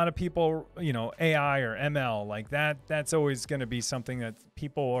 like a lot of people, you know, AI or ML, like that's always going to be something that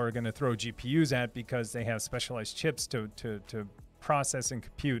people are going to throw GPUs at because they have specialized chips to process and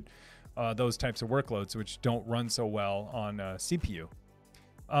compute those types of workloads, which don't run so well on CPU.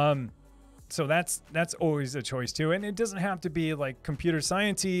 So that's always a choice too. And it doesn't have to be like computer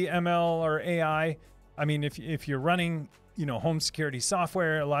science-y, ML or AI. I mean, if you're running, you know, home security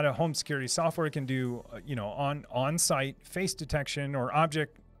software, a lot of home security software can do, you know, on-site face detection or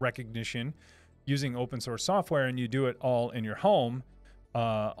object recognition using open source software, and you do it all in your home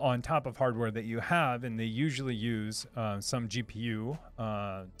on top of hardware that you have, and they usually use some GPU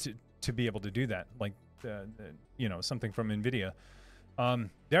to be able to do that, like you know, something from NVIDIA.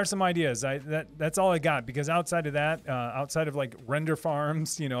 There are some ideas. That's all I got, because outside of that, outside of like render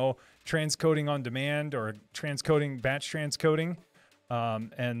farms, you know, transcoding on demand or transcoding, batch transcoding,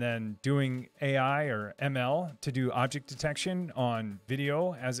 and then doing AI or ML to do object detection on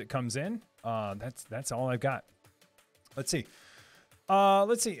video as it comes in. That's all I've got. Let's see.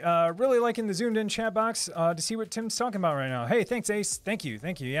 Really liking the zoomed in chat box to see what Tim's talking about right now. Hey, thanks, Ace. Thank you.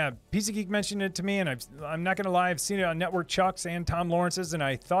 Yeah, PC Geek mentioned it to me, and I'm not going to lie, I've seen it on Network Chuck's and Tom Lawrence's, and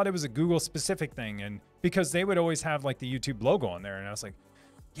I thought it was a Google-specific thing, and because they would always have, like, the YouTube logo on there, and I was like,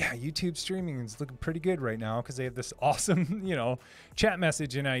 yeah, YouTube streaming is looking pretty good right now because they have this awesome, you know, chat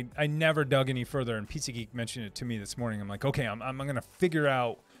message, and I never dug any further, and PC Geek mentioned it to me this morning. I'm like, okay, I'm going to figure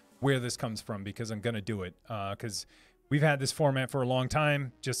out where this comes from because I'm going to do it, because we've had this format for a long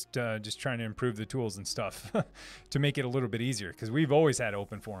time, just trying to improve the tools and stuff to make it a little bit easier, because we've always had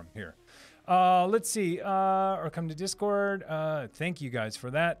open forum here. Let's see, or come to Discord. Thank you guys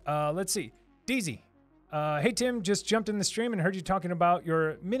for that. Let's see, DZ. Hey Tim, just jumped in the stream and heard you talking about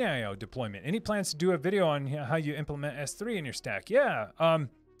your Mini.io deployment. Any plans to do a video on how you implement S3 in your stack? Yeah.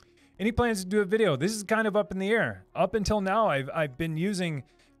 Any plans to do a video? This is kind of up in the air. Up until now, I've been using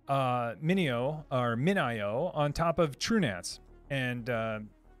Minio or Min.io on top of TrueNAS, and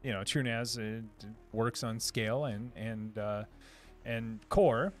you know, TrueNAS works on scale and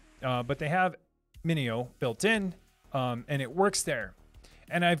core, but they have Minio built in, and it works there.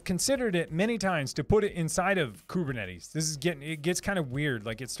 And I've considered it many times to put it inside of Kubernetes. It gets kind of weird.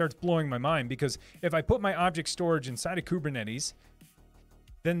 Like, it starts blowing my mind, because if I put my object storage inside of Kubernetes,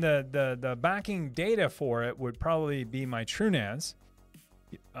 then the backing data for it would probably be my TrueNAS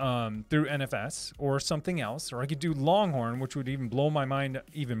through NFS or something else, or I could do Longhorn, which would even blow my mind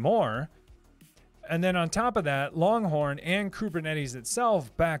even more. And then on top of that, Longhorn and Kubernetes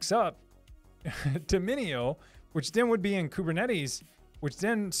itself backs up to Minio, which then would be in Kubernetes, which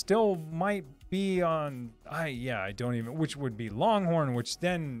then still might be on, which would be Longhorn, which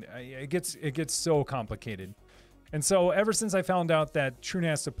then it gets so complicated. And so ever since I found out that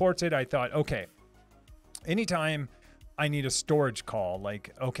TrueNAS supports it, I thought, okay, anytime I need a storage call,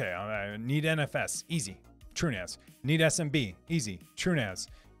 like, okay, I need NFS, easy, TrueNAS. Need SMB, easy, TrueNAS.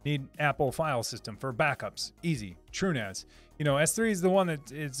 Need Apple file system for backups, easy, TrueNAS. You know, S3 is the one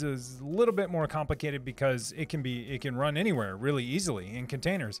that is a little bit more complicated because it can run anywhere really easily in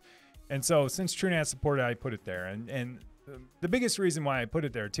containers. And so since TrueNAS supported, I put it there. And the biggest reason why I put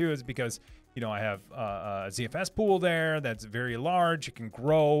it there too is because, you know, I have a ZFS pool there that's very large. It can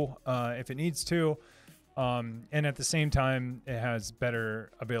grow if it needs to. And at the same time, it has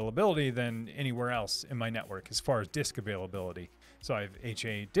better availability than anywhere else in my network as far as disk availability. So I have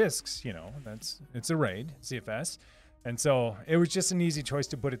HA disks, you know, it's a RAID, ZFS. And so it was just an easy choice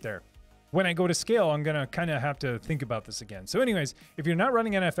to put it there. When I go to scale, I'm going to kind of have to think about this again. So anyways, if you're not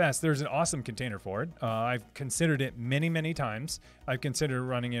running NFS, there's an awesome container for it. I've considered it many, many times. I've considered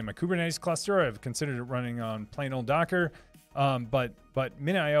running in my Kubernetes cluster. I've considered it running on plain old Docker. But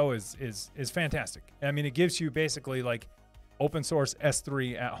Min.io is fantastic. I mean, it gives you basically like open source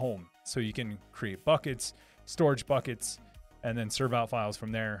S3 at home. So you can create buckets, storage buckets, and then serve out files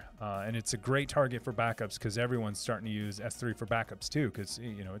from there. And it's a great target for backups because everyone's starting to use S3 for backups too, because,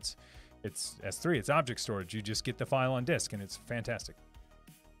 you know, it's S3, it's object storage. You just get the file on disk, and it's fantastic.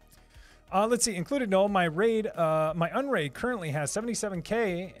 Let's see, included no, my unraid currently has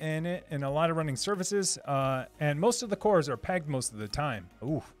 77K in it and a lot of running services, and most of the cores are pegged most of the time.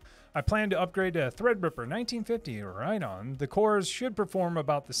 Ooh. I plan to upgrade to Threadripper 1950, right on. The cores should perform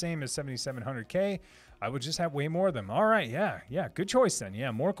about the same as 7700K. I would just have way more of them. All right, yeah, good choice then. Yeah,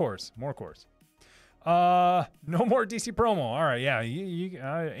 more cores. No more DC promo. All right, yeah,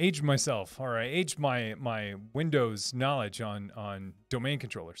 I aged myself. All right, aged my Windows knowledge on domain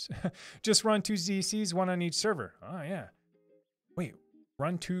controllers. Just run 2 DCs, one on each server. Oh yeah. Wait,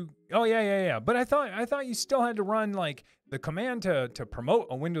 run 2? Oh yeah. But I thought you still had to run like the command to promote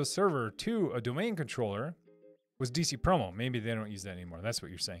a Windows server to a domain controller was DC promo. Maybe they don't use that anymore. That's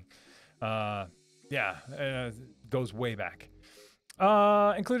what you're saying. Goes way back.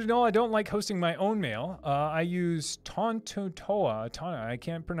 Included no, I don't like hosting my own mail. I use Tana, I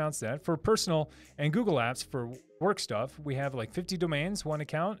can't pronounce that, for personal and Google Apps for work stuff. We have like 50 domains, one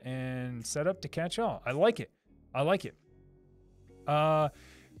account, and set up to catch all. I like it. Nice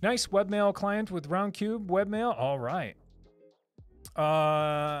webmail client with Roundcube webmail. All right.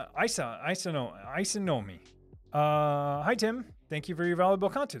 Isanomi. Hi, Tim. Thank you for your valuable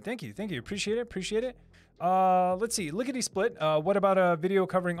content. Thank you. Appreciate it. Let's see, lickety split. What about a video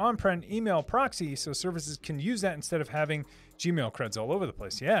covering on-prem email proxy so services can use that instead of having Gmail creds all over the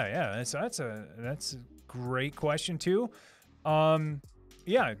place? Yeah. That's a great question too.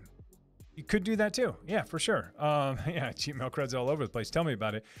 Yeah, you could do that too. Yeah, for sure. Yeah, Gmail creds all over the place. Tell me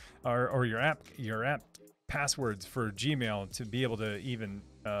about it, or your app passwords for Gmail to be able to even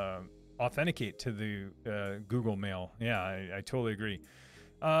authenticate to the Google Mail. Yeah, I totally agree.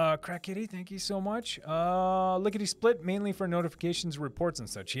 Crack Kitty, thank you so much. Lickety Split, mainly for notifications, reports, and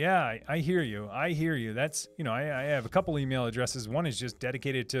such. Yeah, I hear you. I hear you. That's, you know, I have a couple email addresses. One is just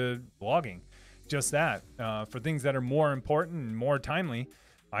dedicated to blogging, just that. For things that are more important and more timely,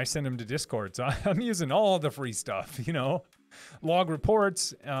 I send them to Discord. So I'm using all the free stuff, you know. Log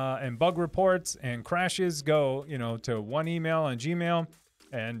reports and bug reports and crashes go, you know, to one email on Gmail.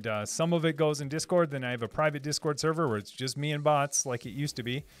 And some of it goes in Discord. Then I have a private Discord server where it's just me and bots like it used to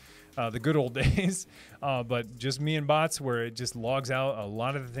be, the good old days. But just me and bots where it just logs out a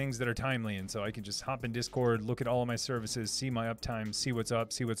lot of the things that are timely. And so I can just hop in Discord, look at all of my services, see my uptime, see what's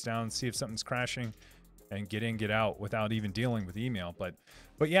up, see what's down, see if something's crashing, and get in, get out without even dealing with email. But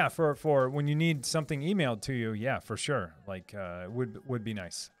yeah, for when you need something emailed to you, yeah, for sure. Like would be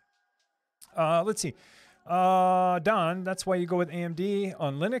nice. Let's see. Don, that's why you go with AMD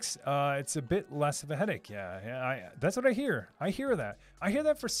on Linux. It's a bit less of a headache. Yeah, that's what I hear. I hear that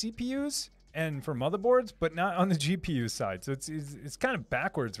for CPUs and for motherboards, but not on the GPU side. So it's kind of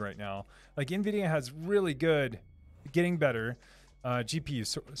backwards right now. Like NVIDIA has really good, getting better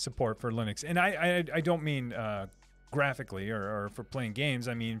GPU support for Linux, and I don't mean graphically or for playing games.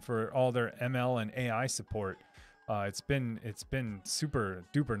 I mean for all their ML and AI support. It's been super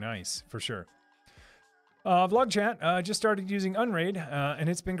duper nice for sure. Vlog chat, just started using Unraid, and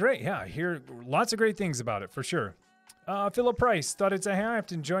it's been great. Yeah, I hear lots of great things about it, for sure. Philip Price, thought I'd say hi. I have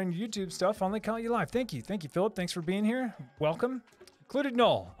to enjoy YouTube stuff. Only call you live. Thank you, Philip. Thanks for being here. Welcome. Included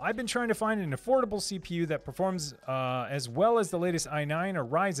Null. I've been trying to find an affordable CPU that performs as well as the latest i9 or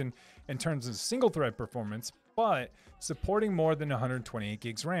Ryzen in terms of single-thread performance, but supporting more than 128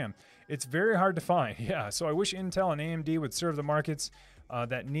 gigs RAM. It's very hard to find. Yeah, so I wish Intel and AMD would serve the markets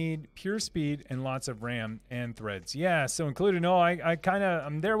that need pure speed and lots of RAM and threads. Yeah, so included, no,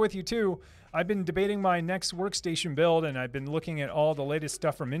 I'm there with you too. I've been debating my next workstation build, and I've been looking at all the latest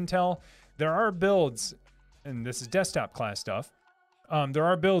stuff from Intel. There are builds, and this is desktop class stuff. There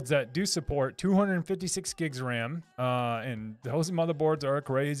are builds that do support 256 gigs RAM, and those motherboards are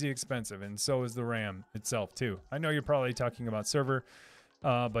crazy expensive, and so is the RAM itself too. I know you're probably talking about server,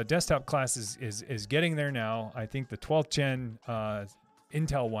 but desktop class is getting there now. I think the 12th gen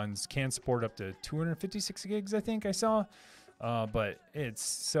Intel ones can support up to 256 gigs, I think I saw, but it's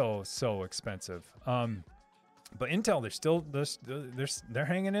so expensive. But Intel, they're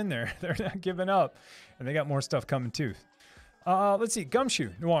hanging in there. They're not giving up, and they got more stuff coming too. Let's see,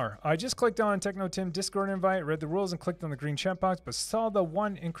 Gumshoe Noir. I just clicked on Techno Tim Discord invite, read the rules, and clicked on the green chat box, but saw the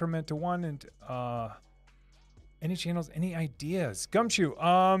one increment to one. And any channels, any ideas? Gumshoe.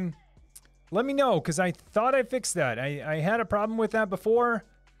 Let me know, because I thought I fixed that. I had a problem with that before.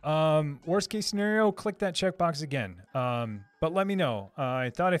 Worst case scenario, click that checkbox again. But let me know.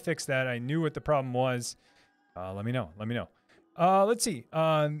 I thought I fixed that. I knew what the problem was. Let me know. Let's see.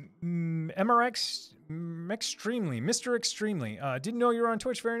 MRX Extremely, Mr. Extremely. Didn't know you were on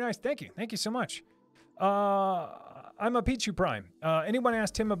Twitch. Very nice. Thank you so much. I'm a Pichu Prime. Anyone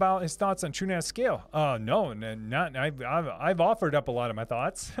asked him about his thoughts on TrueNAS scale? No, not. I've offered up a lot of my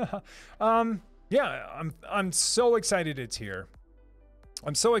thoughts. Yeah, I'm so excited it's here.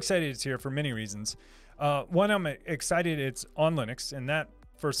 I'm so excited it's here for many reasons. One, I'm excited it's on Linux, and that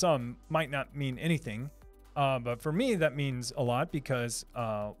for some might not mean anything. But for me, that means a lot because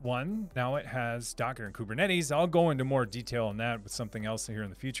one, now it has Docker and Kubernetes. I'll go into more detail on that with something else here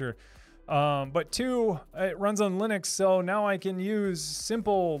in the future. But two, it runs on Linux, so now I can use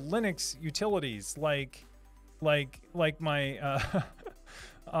simple Linux utilities like my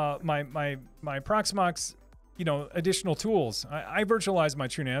my Proxmox, additional tools. I virtualize my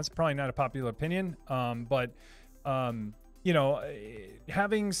TrueNAS, probably not a popular opinion, but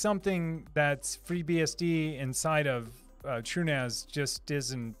having something that's FreeBSD inside of TrueNAS just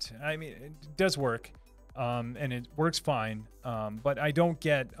isn't. I mean, it does work. And it works fine, but I don't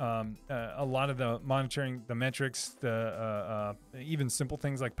get a lot of the monitoring, the metrics, the even simple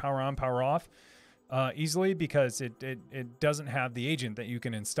things like power on, power off easily because it doesn't have the agent that you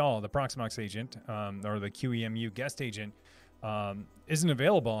can install. The Proxmox agent or the QEMU guest agent isn't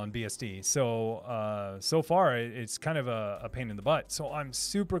available on BSD. So far, it's kind of a pain in the butt. So I'm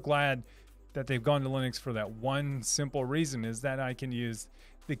super glad that they've gone to Linux for that one simple reason is that I can use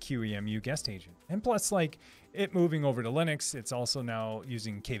the QEMU guest agent. And plus, like, it moving over to Linux, it's also now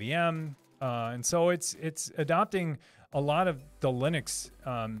using KVM. And so it's adopting a lot of the Linux,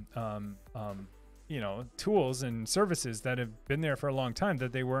 tools and services that have been there for a long time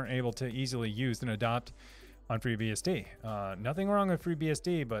that they weren't able to easily use and adopt on FreeBSD. Nothing wrong with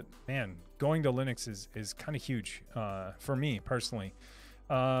FreeBSD, but man, going to Linux is kind of huge for me personally.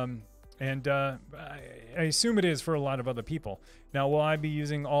 And I assume it is for a lot of other people. Now, will I be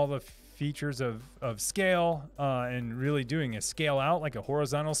using all the features of scale and really doing a scale out, like a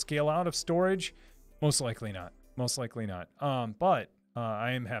horizontal scale out of storage? Most likely not. Most likely not. But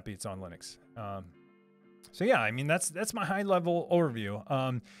I am happy it's on Linux. So yeah, I mean, that's my high level overview.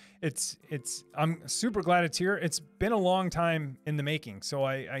 I'm super glad it's here. It's been a long time in the making. So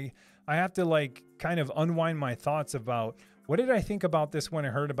I have to like kind of unwind my thoughts about what did I think about this when I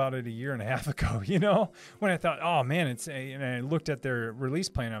heard about it a year and a half ago, when I thought, oh man, and I looked at their release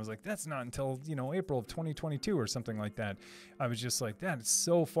plan. I was like, that's not until, April of 2022 or something like that. I was just like, that is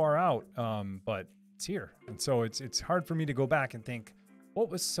so far out. But it's here. And so it's hard for me to go back and think what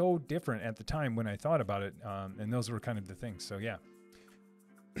was so different at the time when I thought about it. And those were kind of the things. So yeah.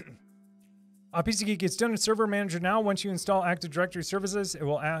 PC Geek, it's done in Server Manager now. Once you install Active Directory services, it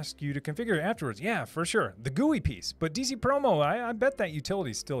will ask you to configure it afterwards. Yeah, for sure. The GUI piece. But DC Promo, I bet that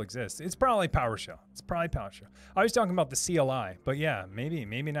utility still exists. It's probably PowerShell. I was talking about the CLI, but yeah,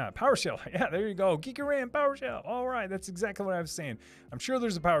 maybe not. PowerShell. Yeah, there you go. Geeky RAM, PowerShell. All right, that's exactly what I was saying. I'm sure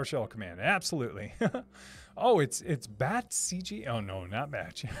there's a PowerShell command. Absolutely. Oh, it's bat CG. Oh, no, not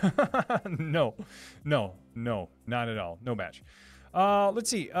batch. No, not at all. No batch. Let's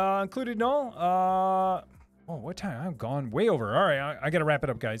see. Included null. Oh, what time? I'm gone way over. All right, I got to wrap it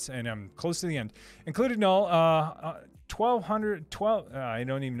up, guys, and I'm close to the end. Included null. 12. I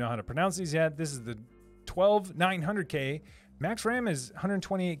don't even know how to pronounce these yet. This is the 12900K. Max RAM is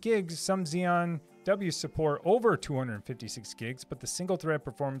 128 gigs. Some Xeon W support over 256 gigs, but the single thread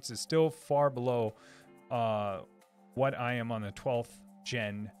performance is still far below what I am on the 12th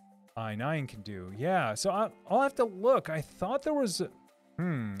gen i9 can do. Yeah, so I'll have to look. I thought there was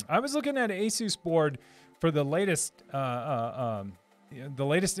I was looking at an Asus board for the latest Intel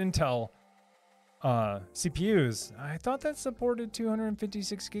CPUs. I thought that supported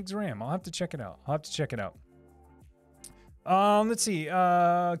 256 gigs RAM. I'll have to check it out. Let's see.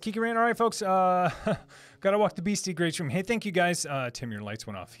 Kiki Ran. All right, folks. Gotta walk the beastie. Great stream. Hey, thank you guys. Tim, your lights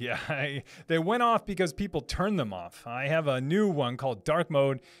went off. Yeah, they went off because people turned them off. I have a new one called dark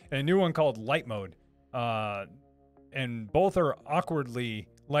mode and a new one called light mode. And both are awkwardly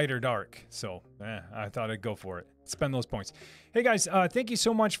light or dark. So I thought I'd go for it. Spend those points. Hey guys, thank you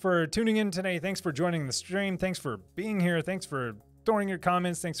so much for tuning in today. Thanks for joining the stream. Thanks for being here. Thanks for throwing your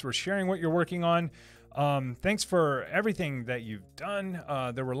comments. Thanks for sharing what you're working on. Thanks for everything that you've done.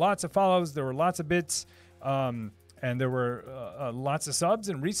 There were lots of follows. There were lots of bits. And there were lots of subs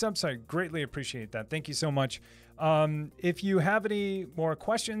and resubs. I greatly appreciate that. Thank you so much. If you have any more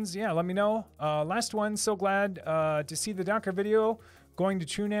questions, yeah, let me know. Last one, so glad to see the Docker video going to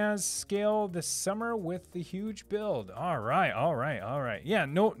TrueNAS scale this summer with the huge build. All right. Yeah,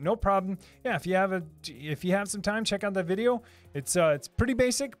 no problem. Yeah, if you have some time, check out that video. It's pretty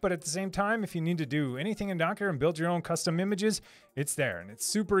basic, but at the same time, if you need to do anything in Docker and build your own custom images, it's there and it's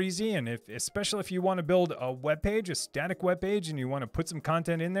super easy. And especially if you want to build a web page, a static web page, and you want to put some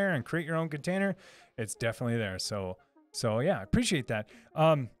content in there and create your own container, it's definitely there. So yeah, I appreciate that.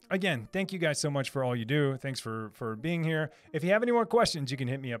 Again, thank you guys so much for all you do. Thanks for being here. If you have any more questions, you can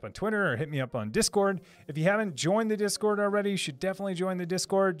hit me up on Twitter or hit me up on Discord. If you haven't joined the Discord already, you should definitely join the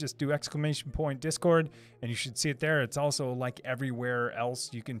Discord. Just do !Discord and you should see it there. It's also like everywhere else.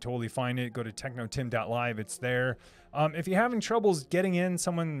 You can totally find it. Go to technotim.live. It's there. If you're having troubles getting in,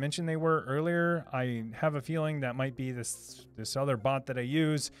 someone mentioned they were earlier. I have a feeling that might be this other bot that I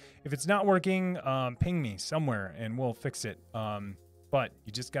use. If it's not working, ping me somewhere and we'll fix it. But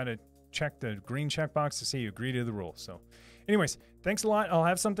you just got to check the green checkbox to say you agree to the rules. So anyways, thanks a lot. I'll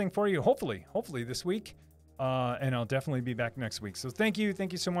have something for you, hopefully this week. And I'll definitely be back next week. So thank you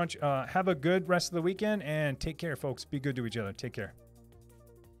so much. Have a good rest of the weekend and take care, folks. Be good to each other. Take care.